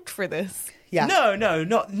the out for this? Yeah. No,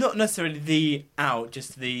 not necessarily the out,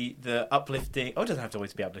 just the uplifting. Oh, it doesn't have to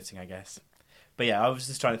always be uplifting, I guess. But yeah, I was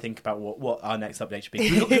just trying to think about what our next update should be.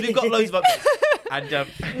 We've got loads of updates. And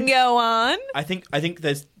Go on. I think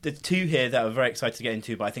there's two here that I'm very excited to get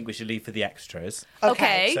into, but I think we should leave for the extras.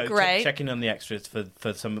 Okay, So great. check in on the extras for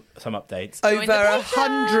some updates. Join the Over Patreon.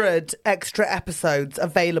 100 extra episodes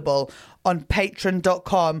available on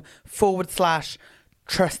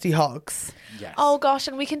patreon.com/trustyhogs. Yes. Oh gosh,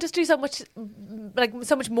 and we can just do so much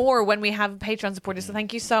more when we have Patreon supporters. So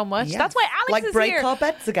thank you so much. Yes. That's why Alex like is break here. our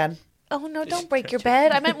beds again. Oh no, don't break your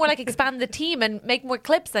bed. I meant more like expand the team and make more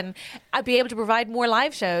clips, and I'd be able to provide more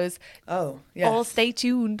live shows. Oh, yeah. All stay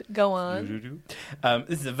tuned. Go on.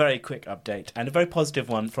 This is a very quick update and a very positive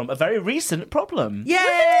one from a very recent problem.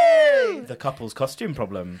 Yay! The couple's costume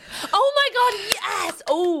problem. Oh my god, yes!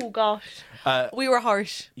 Oh gosh. We were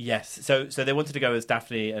harsh. Yes. So they wanted to go as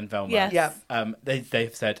Daphne and Velma. Yes. Yeah.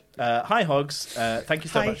 They've said, "Hi Hogs, thank you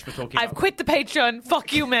so Hi. much for talking." I've quit the Patreon.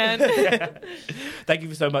 Fuck you, man. Thank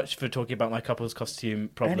you so much for talking about my couple's costume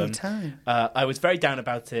problem. Anytime. I was very down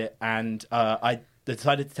about it, and I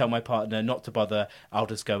decided to tell my partner not to bother. I'll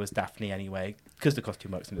just go as Daphne anyway, because the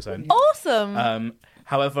costume works on its own. Awesome.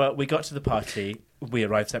 However, we got to the party. We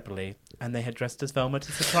arrived separately, and they had dressed as Velma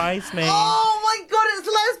to surprise me. Oh my god, it's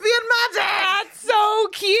lesbian magic! That's so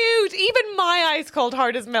cute. Even my ice cold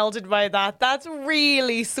heart is melted by that. That's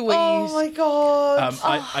really sweet. Oh my god.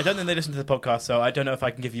 I don't think they listen to the podcast, so I don't know if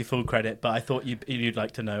I can give you full credit, but I thought you'd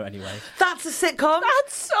like to know anyway. That's a sitcom.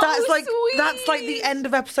 That's so like sweet. That's like the end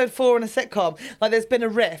of episode 4 in a sitcom. Like there's been a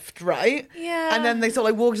rift, right? Yeah. And then they sort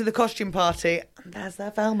of like walk to the costume party, and there's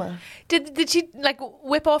their Velma. Did she like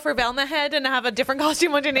whip off her Velma head and have a different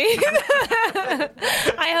costume underneath?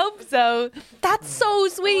 I hope so. That's so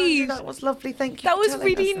sweet. That was lovely. Thank you. That for was telling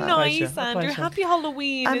really us that. nice, Pleasure. Andrew. Pleasure. Happy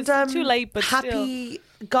Halloween. And It's too late, but still. happy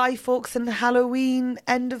Guy Fawkes and Halloween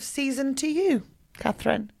end of season to you,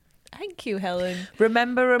 Catherine. Thank you, Helen.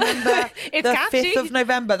 Remember It's the catchy. 5th of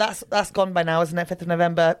November. That's gone by now, isn't it? 5th of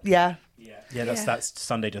November. Yeah. Yeah, that's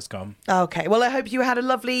Sunday just gone. Okay. Well, I hope you had a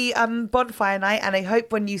lovely bonfire night, and I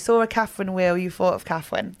hope when you saw a Catherine wheel, you thought of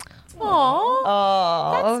Catherine. Aww.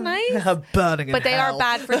 Oh, That's nice. Burning in But they hell. are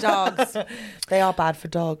bad for dogs. They are bad for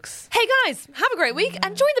dogs. Hey guys, have a great week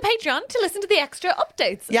and join the Patreon to listen to the extra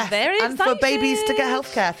updates. Yes, Very and excited. for babies to get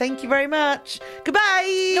healthcare. Thank you very much.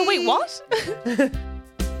 Goodbye. No, wait, what?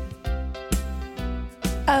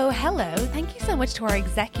 Oh, hello. Thank you so much to our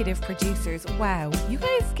executive producers. Wow, you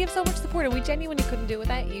guys give so much support and we genuinely couldn't do it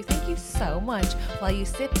without you. Thank you so much. While you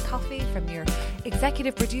sip coffee from your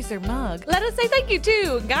executive producer mug, let us say thank you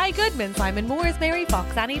to Guy Goodman, Simon Moores, Mary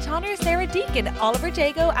Fox, Annie Tonner, Sarah Deacon, Oliver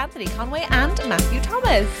Jago, Anthony Conway and Matthew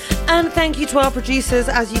Thomas. And thank you to our producers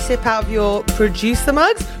as you sip out of your producer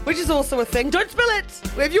mugs, which is also a thing. Don't spill it!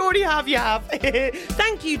 If you already have, you have.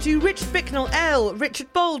 Thank you to Richard Bicknell, L,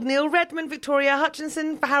 Richard Bold, Neil Redmond, Victoria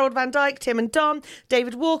Hutchinson, Harold Van Dyke, Tim and Don,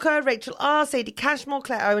 David Walker, Rachel R, Sadie Cashmore,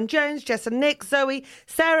 Claire Owen Jones, Jess and Nick, Zoe,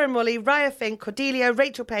 Sarah and Molly, Raya Fink, Cordelia,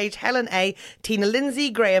 Rachel Page, Helen A, Tina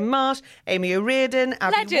Lindsay, Graham Marsh, Amy O'Riordan,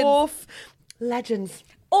 Abby Wharf. Legends.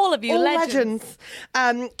 All of you, all legends.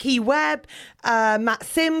 Key Webb, Matt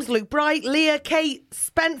Sims, Luke Bright, Leah, Kate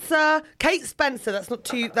Spencer, that's not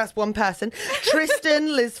two, that's one person,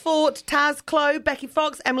 Tristan, Liz Fort, Taz, Chloe, Becky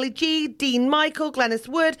Fox, Emily G, Dean Michael, Glennis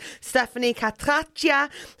Wood, Stephanie Catraccia,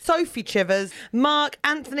 Sophie Chivers, Mark,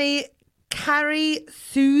 Anthony, Carrie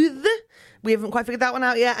Sooth, we haven't quite figured that one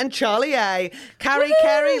out yet, and Charlie A. Carrie,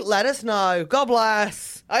 Kerry, let us know. God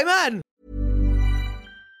bless. Amen.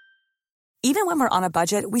 Even when we're on a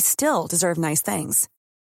budget, we still deserve nice things.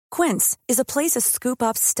 Quince is a place to scoop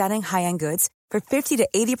up stunning high-end goods for 50 to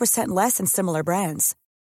 80% less than similar brands.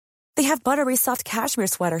 They have buttery soft cashmere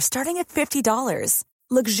sweaters starting at $50,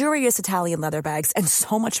 luxurious Italian leather bags, and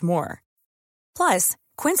so much more. Plus,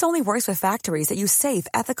 Quince only works with factories that use safe,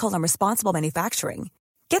 ethical, and responsible manufacturing.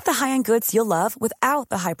 Get the high-end goods you'll love without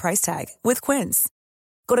the high price tag with Quince.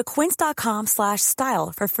 Go to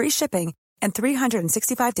quince.com/style for free shipping and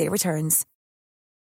 365-day returns.